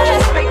gonna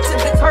straight to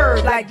the curb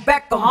like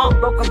Beckham.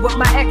 Broke up with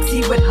my ex, he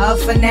with her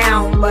for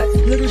now. But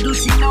little do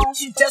she know,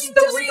 she's just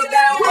a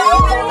rebound.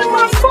 Calling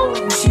my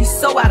phone, she's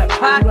so out of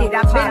pocket.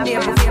 I've been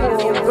there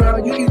before, girl,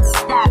 you need to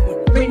stop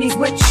it. When he's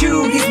with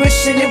you, he's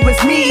wishing it was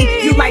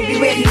me. You might be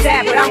where he's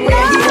at, but I'm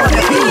where he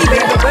wanna be,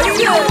 baby. But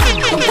you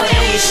The way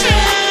you should,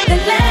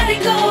 then let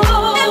it go.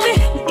 If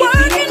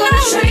he ain't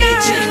gonna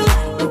treat you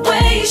the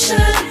way you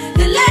should,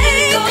 then let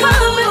it go.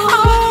 Coming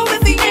home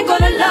if he ain't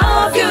gonna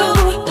love you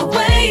the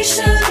way you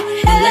should,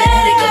 then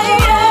let it go.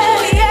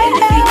 And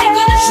if he ain't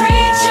gonna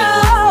treat you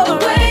the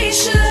way you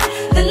should,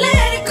 then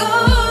let it go.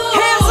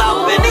 Hands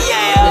up in the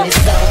air. When the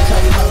sun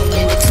come home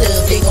in the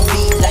club, they gon'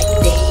 be like,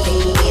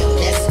 damn,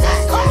 that's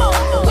hot.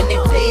 And when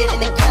they play it in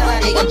the car,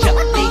 they gon' drop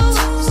their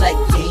tops like,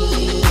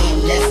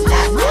 damn, that's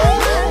hot.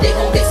 They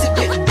gon' mix it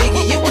with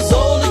Biggie, it was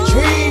all a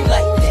dream,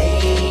 like,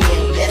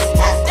 damn, that's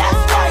hot.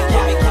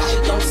 Yeah, because you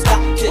don't stop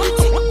till the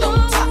tick don't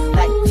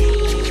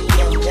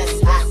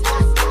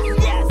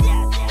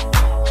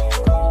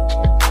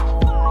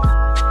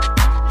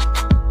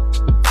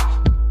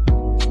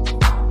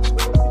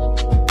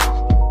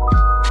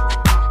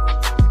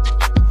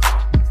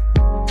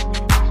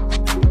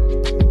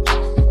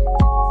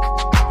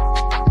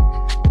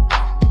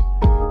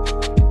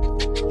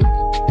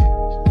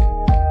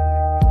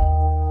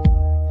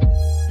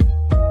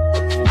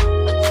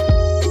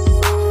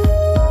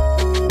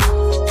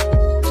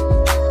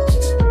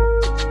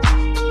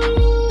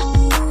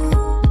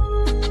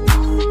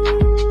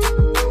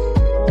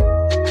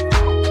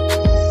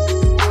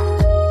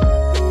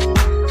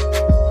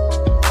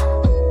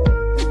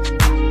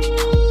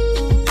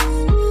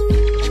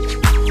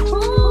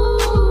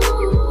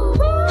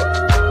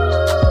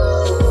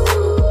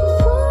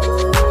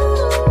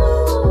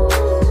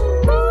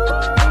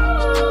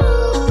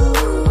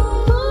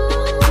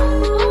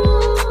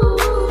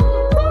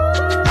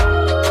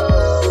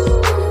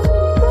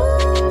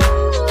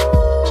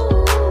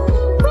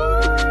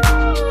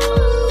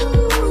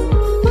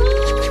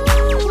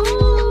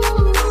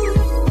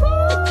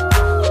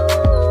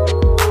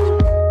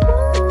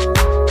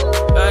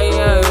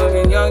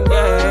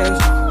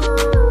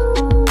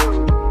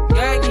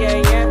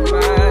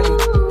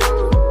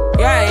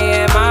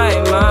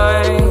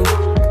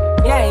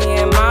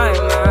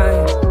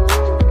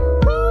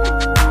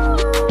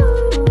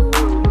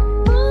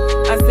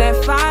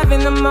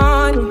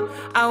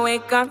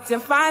up to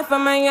fight for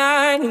my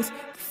yearnings.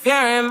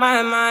 Fear in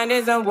my mind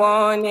is a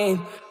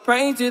warning.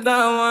 Pray to the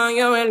one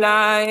you're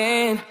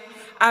relying.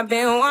 I've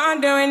been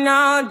wandering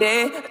all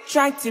day. I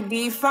tried to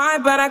be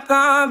fine, but I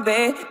can't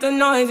be. The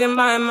noise in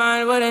my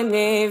mind wouldn't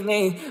leave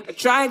me. I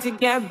tried to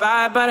get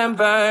by, but I'm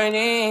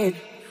burning.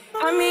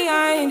 I'm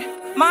behind,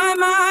 my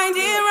mind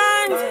it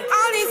runs.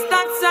 All these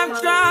thoughts have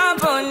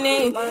troubled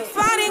me.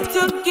 Fighting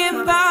to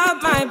give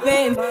up my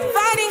pain,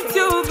 fighting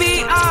to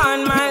be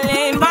on my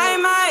lane. My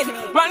mind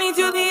running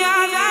to the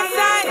other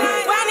side.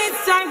 When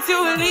it's time to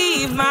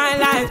leave my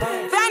life,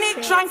 then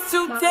it tries to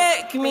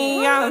take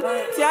me out.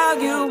 Tell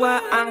you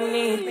what I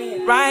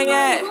need, right?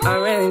 Yeah, I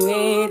really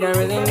need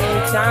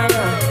time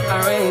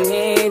now.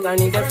 I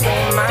need to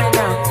free my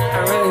now.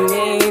 I really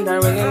need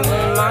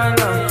my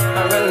now.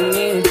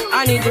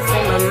 I need to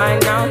free my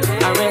mind now.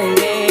 I really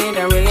need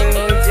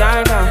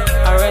time now.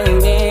 I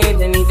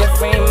need to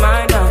free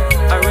my now.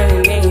 I really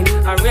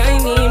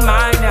need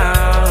my now.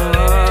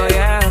 Oh,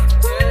 yeah.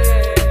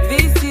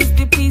 This is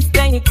the peace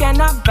that you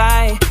cannot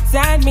buy.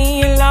 Send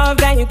me love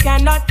that you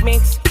cannot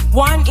mix.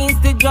 One is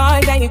the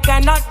joy that you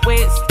cannot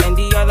waste, and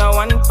the other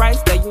one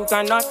price that you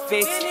cannot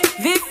fix.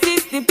 This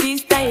is the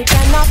peace that you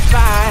cannot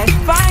buy.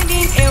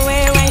 Finding a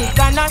way when you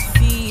cannot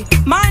see.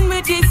 Man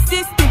with this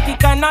system, he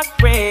cannot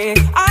pray.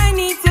 I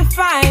need to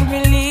find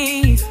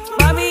relief.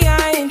 But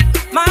behind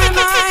my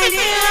mind is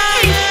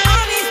right.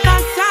 All these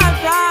thoughts are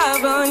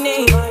trouble.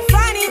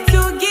 Fighting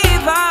to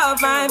give up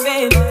my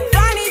vein.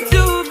 Fighting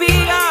to be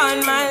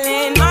on my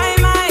lane. My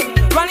mind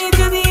running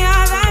to the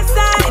other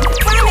side.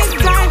 When it's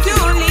time to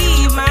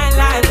leave my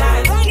life.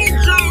 When it's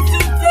time to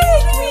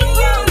take me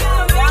out.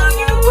 Tell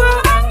you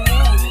what I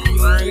need.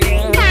 I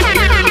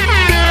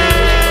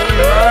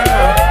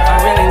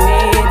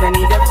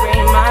need to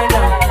free my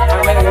love.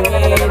 I really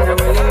need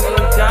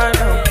time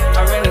now.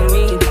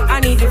 I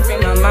need to free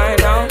my mind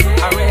now.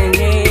 I really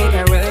need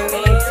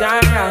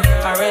time now.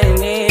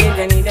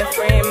 I need to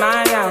free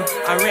my love.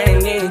 I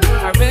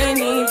really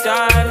need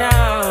time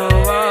now.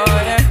 Oh,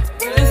 yeah.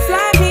 Just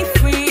set me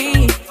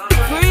free,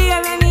 freer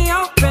than the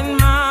open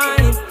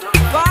mind,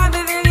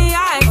 farther than the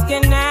eyes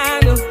can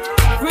handle,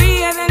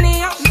 freer than the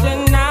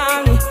ocean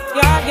now.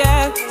 Yeah,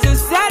 yeah. So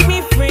set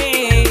me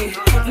free.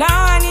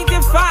 Now I need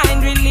to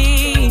find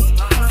release.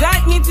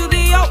 Set me to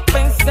the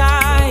open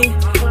side.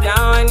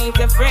 Now I need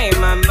to free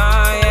my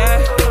mind. Yeah.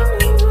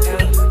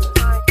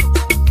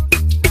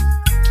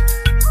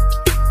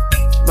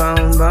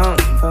 Boom, boom,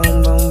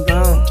 boom, boom,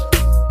 boom.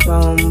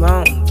 Boom,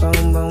 boom,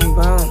 boom, boom,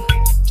 boom.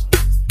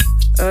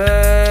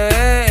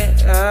 Hey,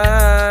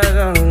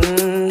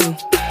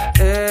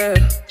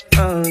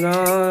 oh no.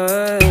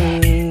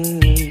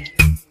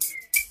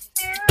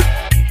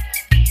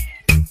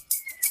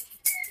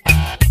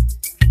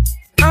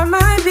 I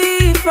might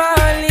be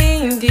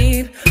falling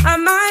deep. I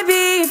might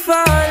be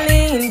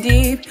falling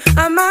deep.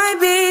 I might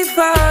be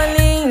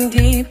falling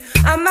deep.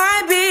 I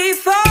might be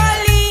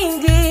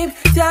falling deep.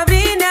 Tell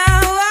me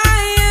now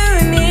what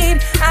you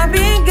need. I've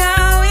been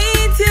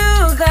going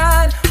to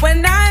God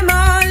when I'm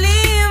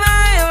only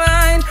my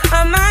mind.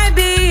 I might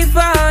be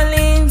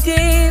falling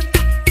deep.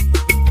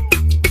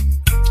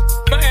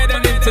 Go ahead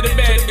and into the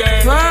bed,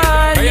 girl.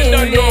 But you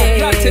don't know,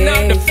 plotting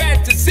out the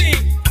fantasy.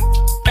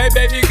 Hey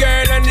baby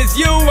girl, and it's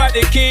you are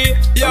the key.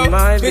 Yo,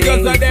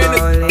 because I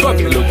then fuck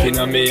you looking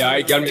at me,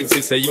 I can me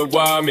say you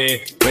want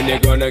me. When you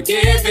gonna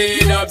give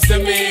it up to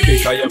me?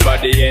 Because your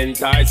body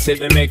enticing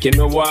me, making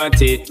me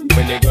want it.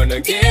 When you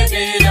gonna give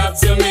it up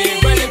to me?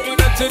 Well, if you're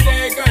not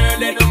today, girl,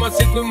 then I must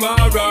see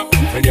tomorrow.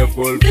 When you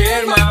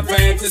fulfill my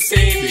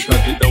fantasy,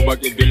 because you don't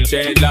want to build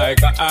shade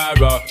like an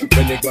arrow.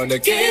 When you gonna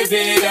give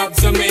it up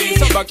to me?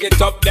 So back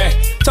it up there,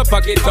 so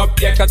pack it up,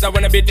 yeah. Cause I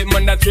wanna be the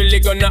man that's really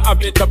gonna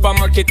up it up and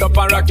mark it up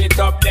and rock it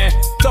up there.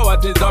 So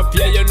what is up,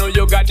 yeah, you know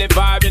you got the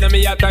vibe. You know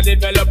me have to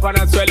develop and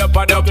I swell up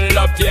and double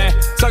up, yeah.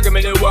 So give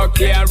me the work,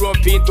 yeah, rope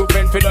it to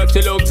bend for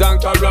dirty looks and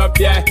corrupt,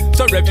 yeah.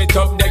 So rev it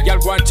up, there, girl,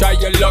 go and try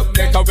your luck,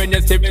 there. Cause when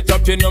you step it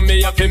up, you know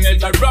me have to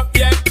melt a rock,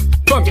 yeah.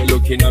 Fuck you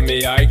looking at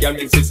me, I can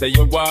make say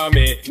you want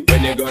me.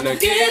 When you gonna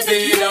give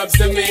it up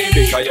to me?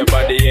 Because your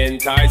body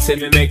enticing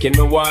me, making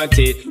me want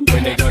it.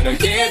 When you gonna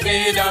give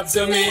it up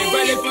to me?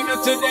 Well, if you're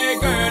not today,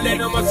 girl,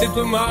 then I must see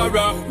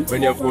tomorrow.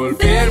 When you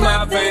fulfill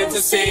my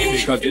fantasy,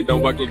 because you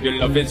don't want to give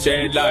your love is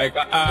shade like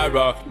an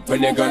arrow.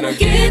 When you gonna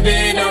give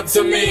it up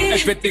to me?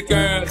 Hey, pretty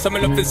girl, some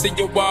love to see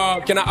you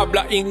walk. Can I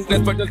habla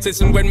English for just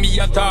listen when me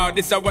a talk?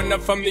 This a one up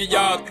from me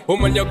yard.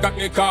 Woman, you got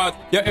me caught.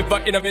 You ever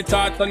in a me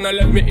thought and I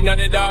left me in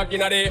the dark,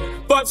 in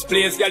the But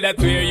please, girl, that's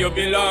where you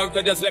belong.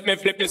 So just let me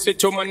flip the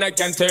switch, woman, I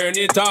can turn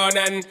it on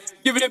and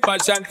give you the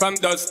passion from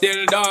dusk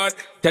till dawn.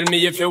 Tell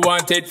me if you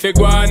want it, fig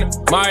one,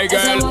 my girl.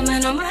 As a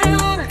woman on my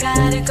own, I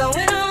got it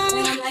going on.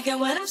 And I'm liking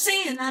what I'm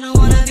seeing, I don't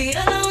wanna be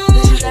alone.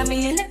 You got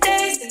me in the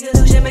days, the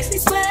illusion makes me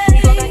sweat.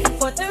 We go back and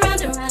forth,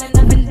 around and round, and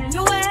up and down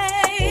your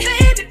way.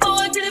 Baby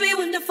boy, could it be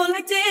wonderful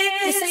like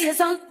this? They say it's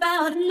all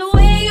about in the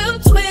way you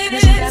twist.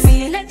 You got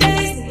me in the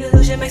days, the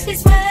illusion makes me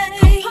sweat.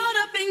 I'm caught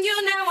up in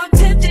you now, I'm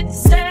tempted to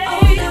stay.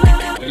 Oh,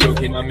 no.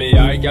 Looking looking at me,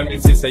 I got me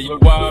sister, you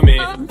want me.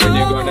 When you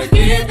gonna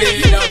give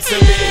it up to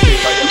me?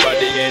 Because your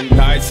body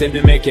enticing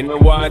me, making me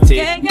want it.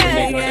 When you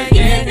gonna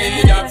give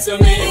it up to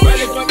me? Well,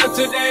 if I'm not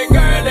today,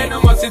 girl, then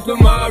I must see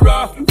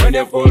tomorrow. When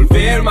you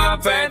fulfill my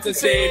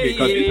fantasy,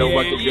 because you know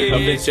what to do,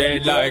 love is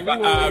shade like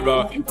an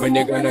arrow. When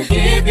you gonna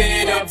give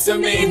it up to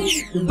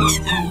me?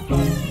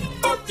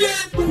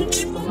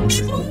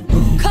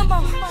 Come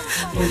on.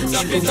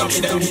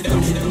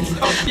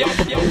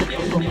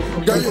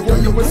 Girl, you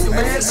working with some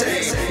ass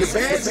ass. The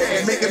bad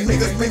ass, making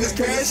niggas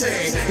cash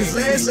ass. This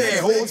last ass,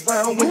 hoes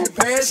found with the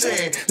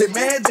passion. They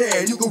mad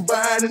ass, you can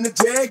ride in the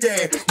jag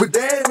ass. With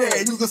that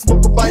ass, you can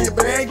smoke up by your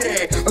bag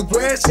ass. A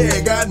grass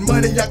ass, got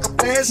money, I can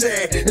pass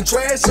ass. And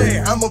trash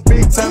ass, I'm a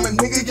big time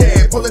nigga,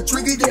 yeah. Pull a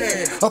trigger,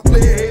 yeah. I play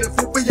a hater,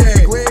 flipper,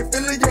 yeah. Grand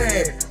filler,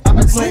 yeah. I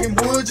be slinging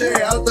wood,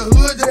 yeah. Out the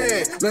hood,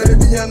 yeah. Let it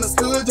be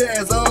understood,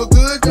 yeah. It's all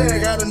good,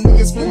 yeah. Got a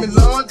nigga screaming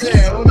Lord,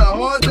 yeah. On the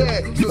hard,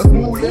 yeah. Let's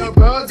move down,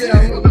 broad, yeah.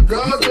 I'm on the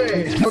guard,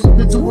 yeah. I'm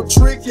into a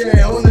trick,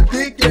 yeah. On the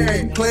dick,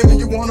 yeah. Claiming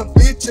you wanna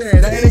fit,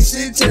 yeah. That ain't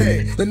shit,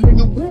 yeah. The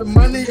nigga with the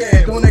money,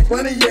 yeah. Don't act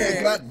funny,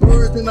 yeah. Got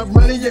birds and I'm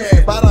money,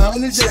 yeah. About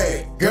 100,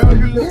 yeah. Girl,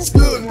 you look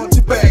good, won't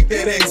you back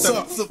that ass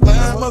up? So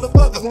fine,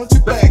 motherfucker, won't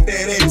you back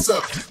that ass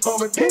up? Call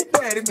me Big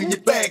Daddy when you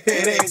back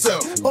that ass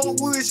up. Oh,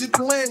 who is you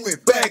playing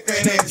with? Back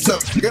that ass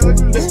up. Girl,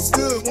 you look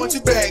good, won't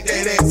you back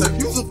that ass up?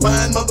 You so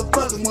fine,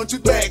 motherfucker, won't you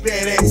back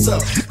that ass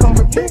up? Call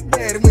me Big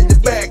Daddy when you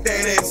back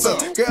that ass up.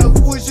 Girl,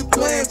 who is you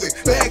playing with?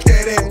 Back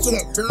that ass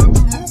up. Girl,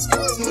 you look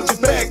good, won't you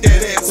back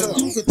that ass up?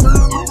 You so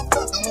fine,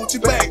 motherfucker, won't you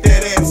back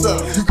that ass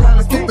up? You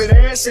gotta keep it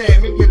ass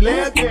and make it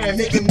laugh and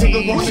make a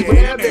nigga want you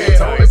grab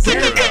that. All the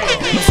grab that.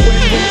 I'm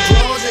sweating with the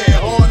drawers,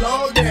 yeah.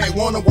 All day.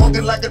 Wanna walk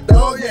it like a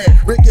dog, yeah.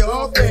 Rick it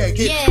off, yeah.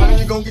 Get high,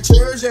 you gon' get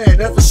yours, yeah.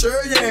 That's for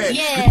sure, yeah.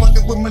 You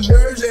fucking with my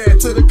nerves, yeah.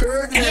 To the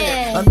curb,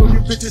 yeah. I know you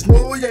bitches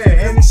know, yeah.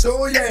 And it's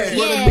sure, yeah.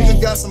 But a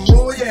nigga got some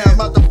more, yeah. I'm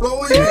about to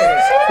blow, yeah.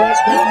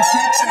 First baby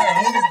shit, yeah.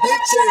 And his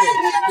bitch, yeah.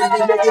 Baby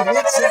make it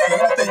hit,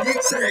 yeah. After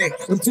hit,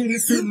 yeah. Until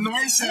this shit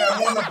nice, yeah.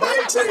 I wanna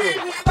bite,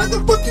 yeah. I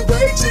can fuck you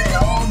right,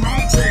 yeah. All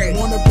night, yeah.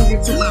 Wanna bring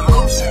it to my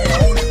house, yeah.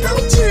 I wanna go,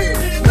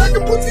 yeah. I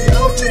can put the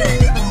out, yeah.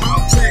 Get the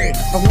mouth, yeah.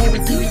 I wanna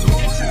see you,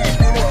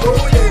 yeah. And I go,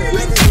 yeah.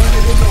 Let me run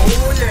it in the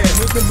hole, yeah.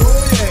 Make the know,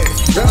 yeah.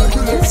 Girl,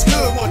 you look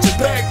good, won't you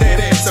back that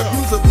ass up?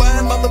 You's a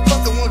fine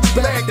motherfucker, won't you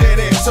back that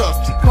ass up?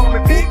 Call me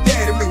Big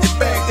Daddy when you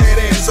back that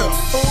ass up.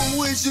 Oh,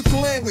 who is you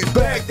playing with?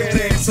 Back that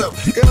ass up.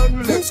 Girl,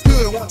 you look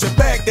good, won't you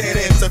back that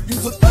ass up?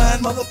 You's a fine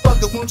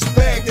motherfucker, won't you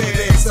back that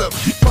ass up?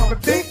 Call me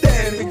Big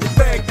Daddy when you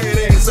back that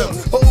ass up.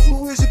 Oh,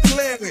 who is you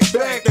playing with?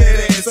 Back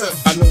that ass up.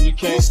 I know you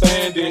can't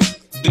stand it.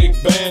 Dick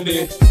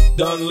bandit,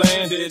 done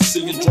landed,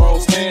 see your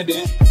draws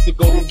handed. The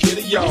golden kid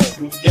of y'all,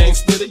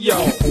 gangsta to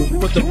y'all.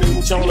 Put the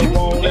bitch on the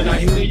wall and I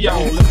hit it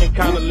y'all. Looking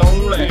kinda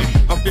lonely,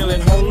 I'm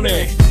feeling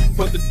horny.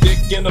 Put the dick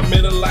in the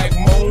middle like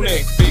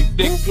Monet. Big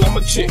dick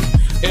plumber chick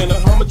and a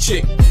hummer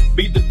chick.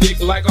 Beat the dick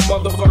like a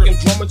motherfucking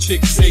drummer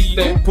chick. Say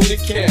that, put it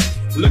cat,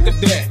 look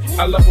at that.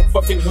 I love a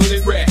fucking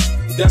hooded rat.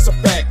 That's a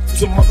fact,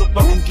 so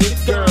motherfucking get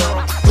it girl.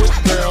 Good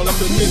girl, I'm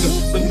the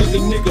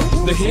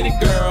nigga, the hit it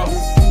girl.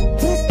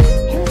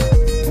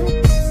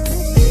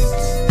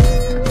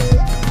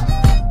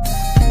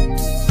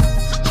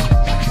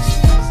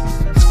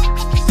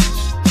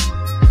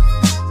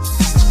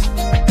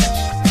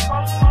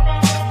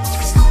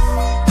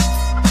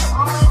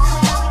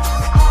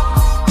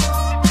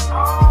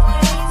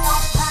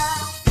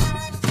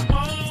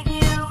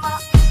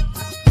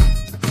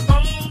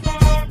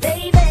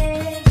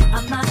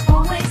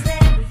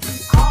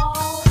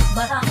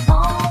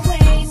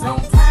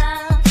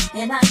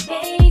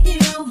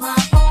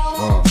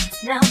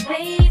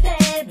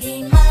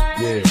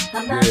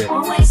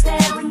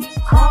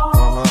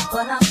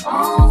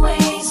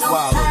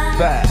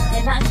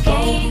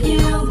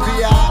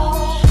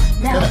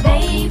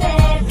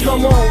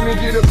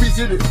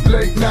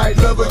 Late night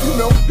lover, you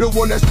know, the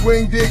one that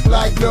swing dick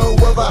like no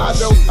other. I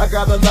know I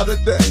got a lot of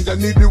things I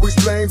need to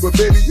explain, but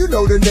baby, you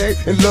know the name,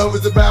 and love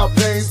is about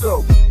pain.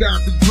 So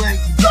down the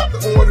drink, drop the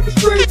order the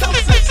straight. I'm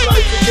sex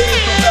like the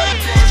game, I'm not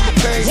the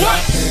pain.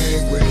 I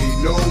can't wait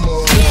no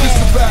more.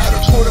 It's about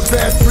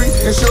 3:15,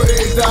 and sure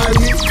they die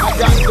me. I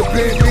got the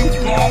Bentley,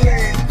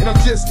 and I'm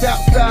just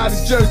outside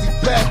of Jersey,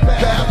 back,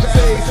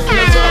 Palisades. And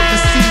I love to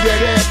see that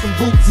ass from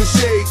boots and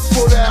shades.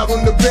 Put out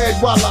on the bed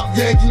while I'm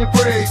yanking your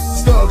braids.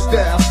 Thug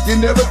style, you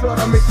never thought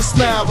I'd make you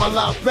smile while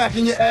I'm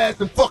backing your ass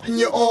and fucking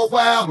you all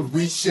wild. But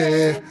we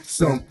share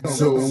something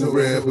so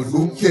rare, but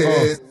who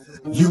cares?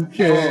 You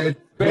can,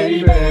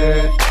 baby.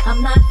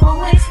 I'm not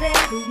always there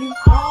when you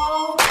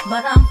call,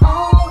 but I'm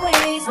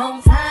always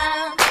on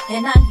time.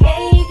 And I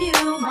gave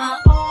you my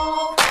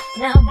all.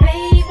 Now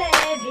baby,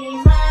 be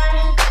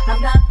mine.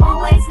 I'm not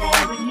always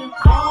there when you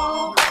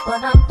call,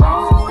 but I'm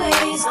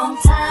always on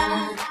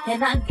time.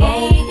 And I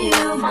gave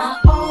you my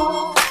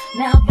all.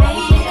 Now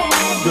baby,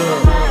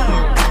 be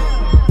mine.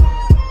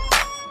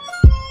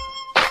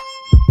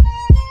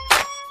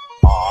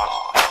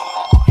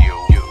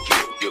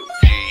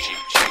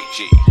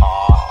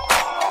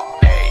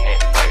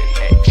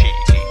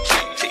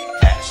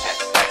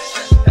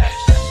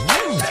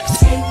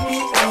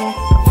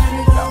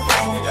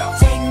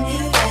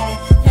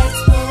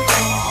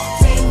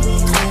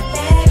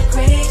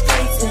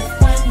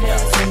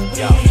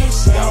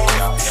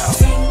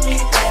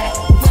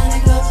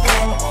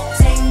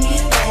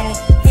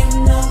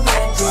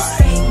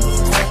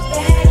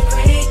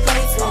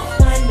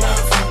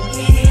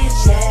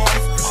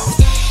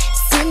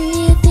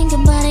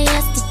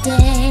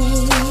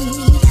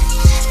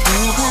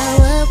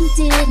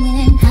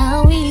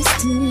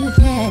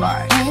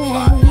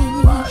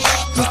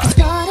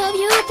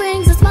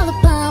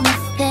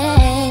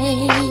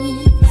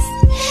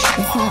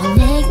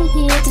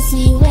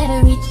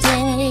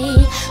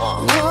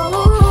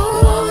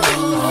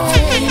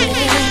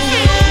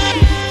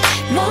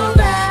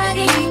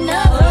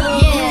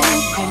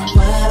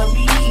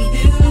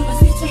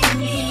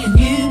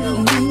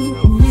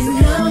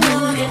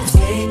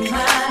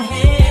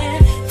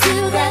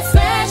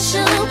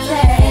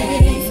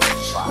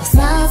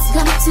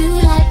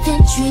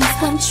 dreams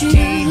come true.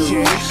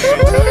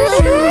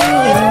 Ooh.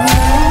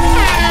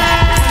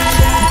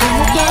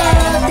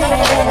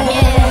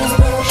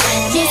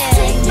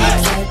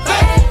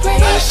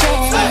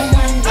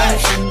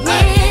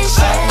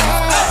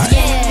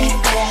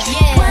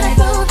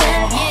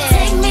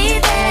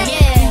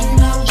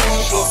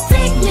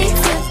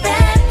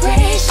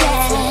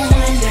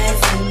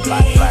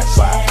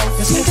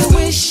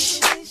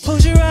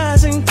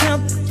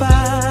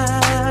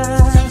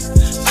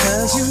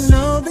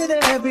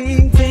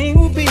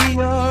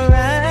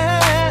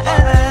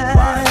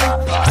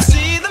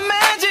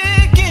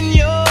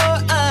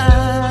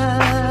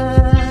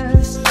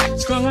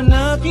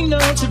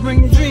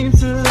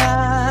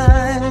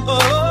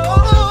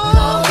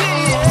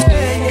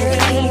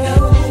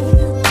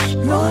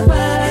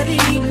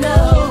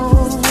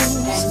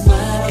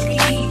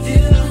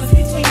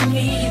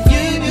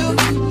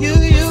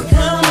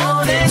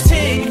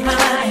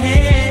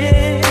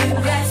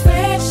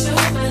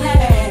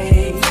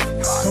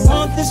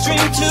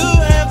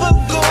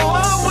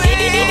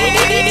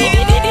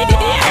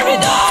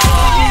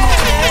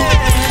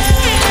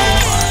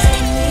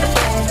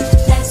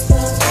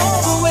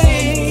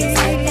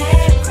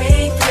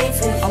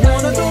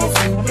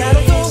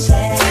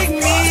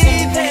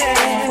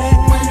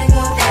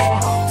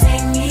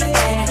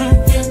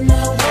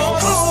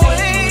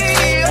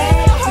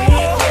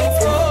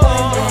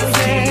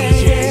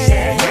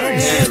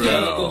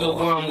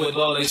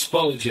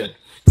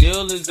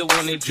 Dill is the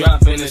one they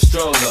drop in the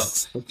stroller.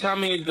 And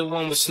Tommy is the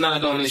one with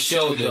snot on his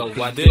shoulder.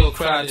 While Dill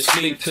cried to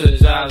sleep till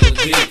his eyes were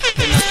deep.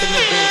 And I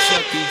couldn't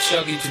bring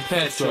Chucky to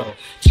Petro.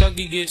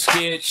 Chucky gets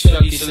scared,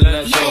 Chucky to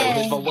let go.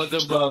 If I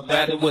was above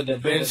that, it would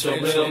have been so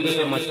real.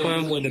 Me and my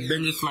twin would have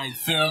been just like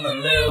Phil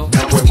and Lil.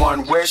 And with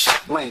one wish,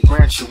 Link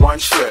grants you one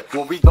trip.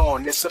 When we go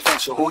on this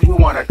adventure, who you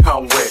wanna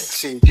come with?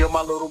 See, you're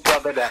my little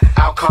brother that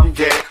I'll come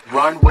get,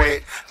 run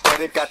with. But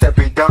it got to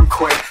be done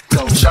quick.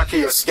 No, Chucky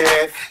is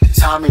scared, and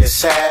Tommy is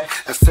sad,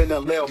 and Finn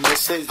and Lil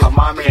misses my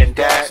mommy and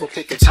dad. So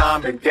pick a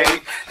time and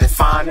date and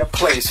find a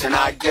place, and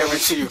I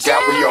guarantee you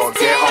that we all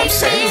get home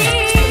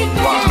safe.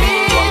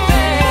 Wow.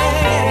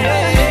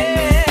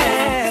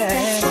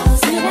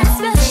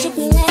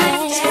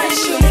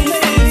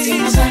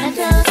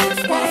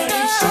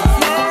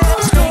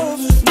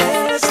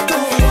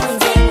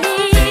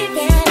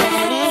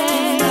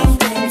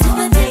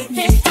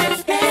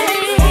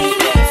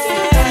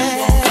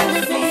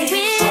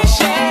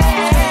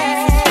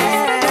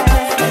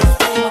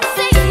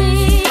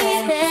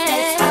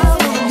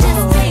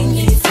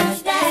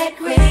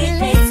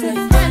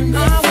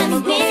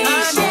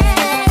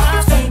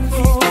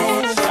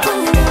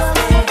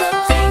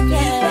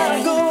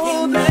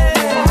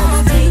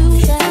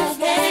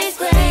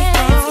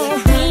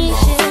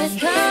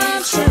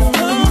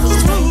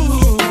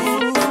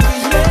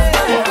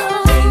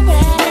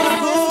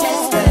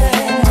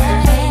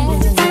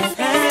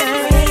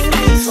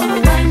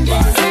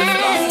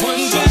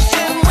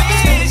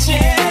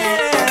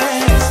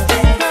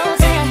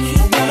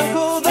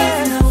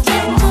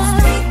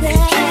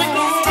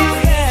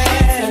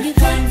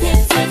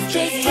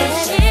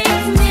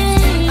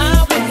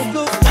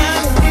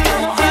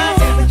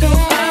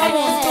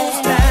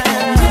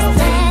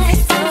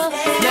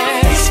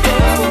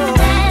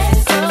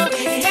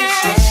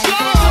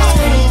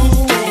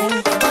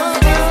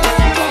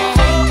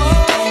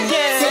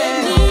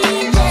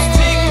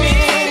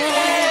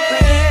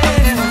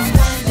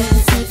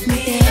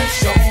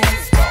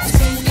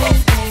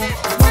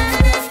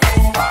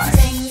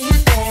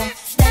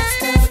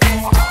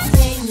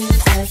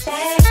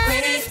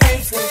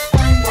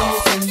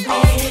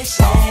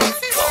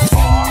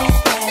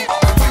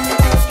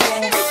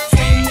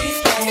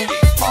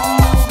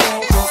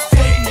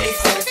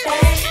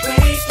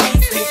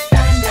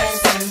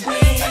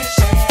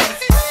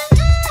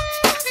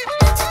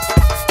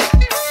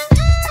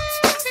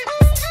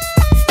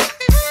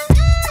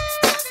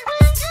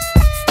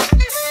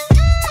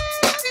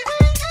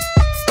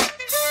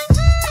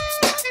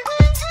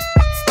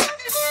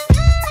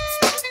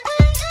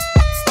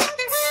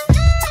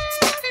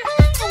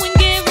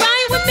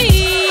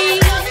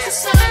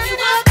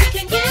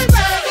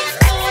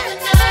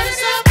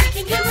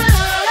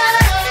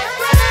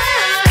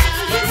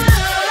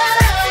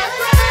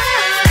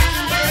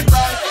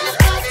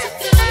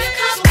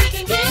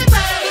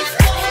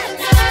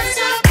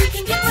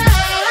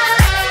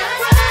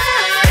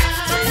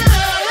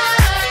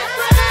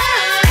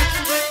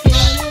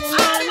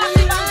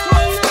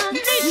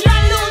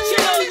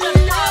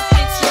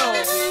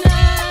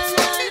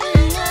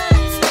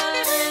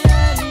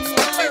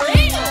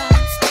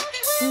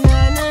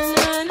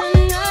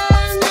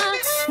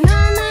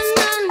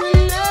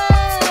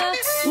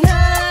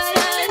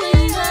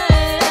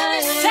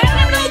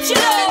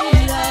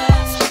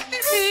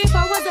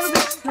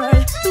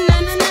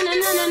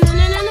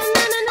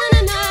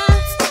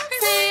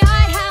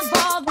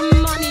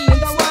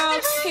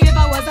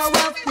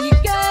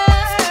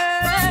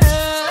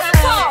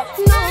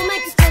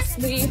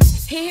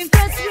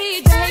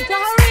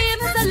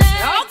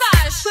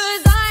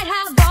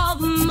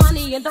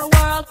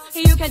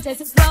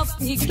 is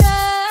wealthy girl.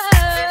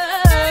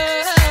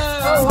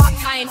 What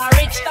kind of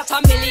rich? That's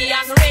a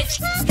million rich.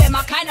 Them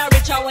a kind of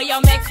rich where you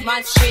make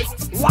man shit.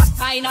 What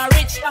kind of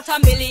rich? That's a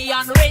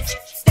million rich.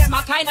 Them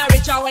a kind of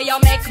rich where you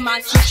make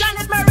man shit. And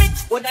if me rich,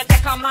 woulda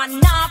take a man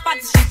off at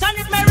the street. And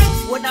if me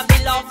rich, woulda be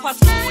love for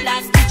school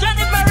and teach. And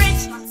if me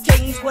rich,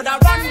 things woulda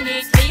run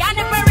neatly. And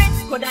if me rich,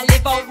 coulda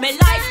live out me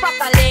life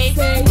properly.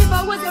 Say if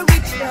I was a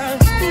rich girl,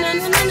 na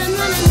na na na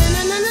na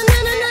na na na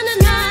na na na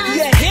na.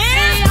 Yeah,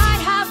 hey, I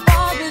have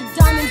all the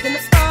diamonds in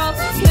the world.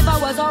 If I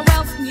was a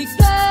wealthy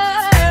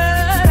girl,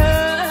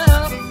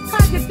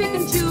 I could pick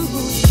and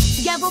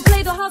choose. Gamble,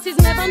 play the horses,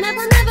 never,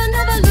 never, never,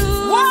 never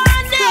lose.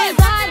 One day,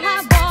 'cause I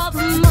have all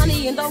the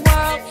money in the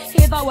world.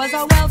 If I was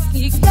a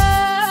wealthy girl.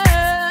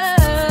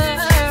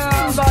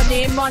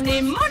 Money,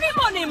 money, money,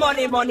 money,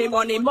 money, money,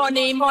 money,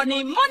 money,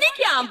 money, money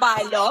can't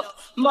buy love.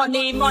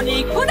 Money,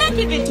 money, coulda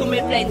give it to me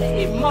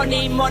plenty.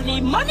 Money,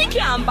 money, money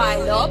can't buy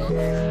love.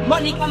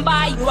 Money can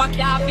buy you a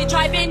car for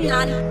driving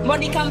on.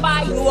 Money can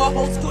buy you a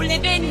house to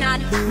live in on.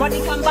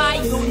 Money can buy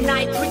you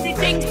nice pretty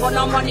things, but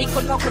no money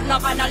could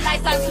not buy no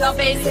license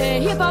loving.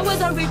 Say if I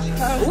was a rich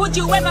girl, would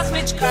you ever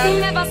switch girl?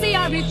 Never see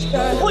a rich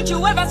girl. Would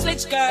you ever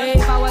switch girl?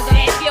 If I was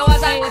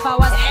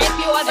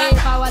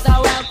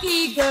a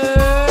wealthy girl.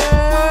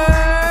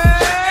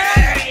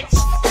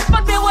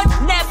 But me would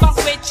never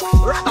switch.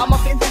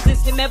 Ragamuffin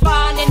business in me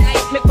born in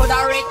height, me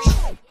coulda rich.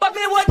 But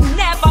me would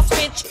never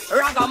switch.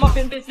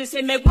 Ragamuffin business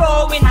in me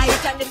growing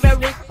height, and if me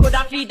rich,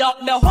 coulda feed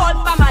up me whole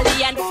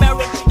family. And if me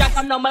rich,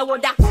 just know me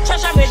woulda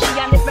treasure me.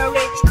 And if me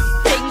rich,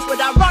 things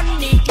woulda run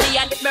neatly.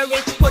 And if me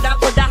rich, coulda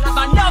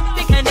have enough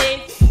dignity.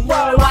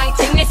 Worldwide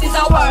thing, this is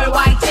a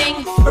worldwide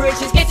thing.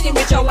 Rich is getting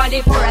richer while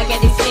the poor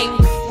get this thing.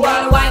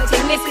 Worldwide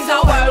thing, this is a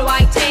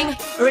worldwide thing.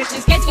 Rich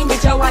is getting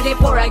richer while the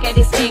poor get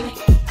this thing.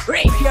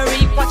 Reap you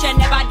reap what you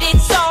never did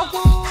so.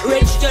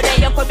 Rich today,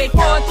 you could be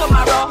poor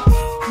tomorrow.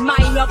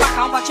 Mind your back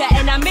and watch your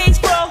enemies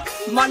grow.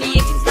 Money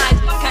it is nice,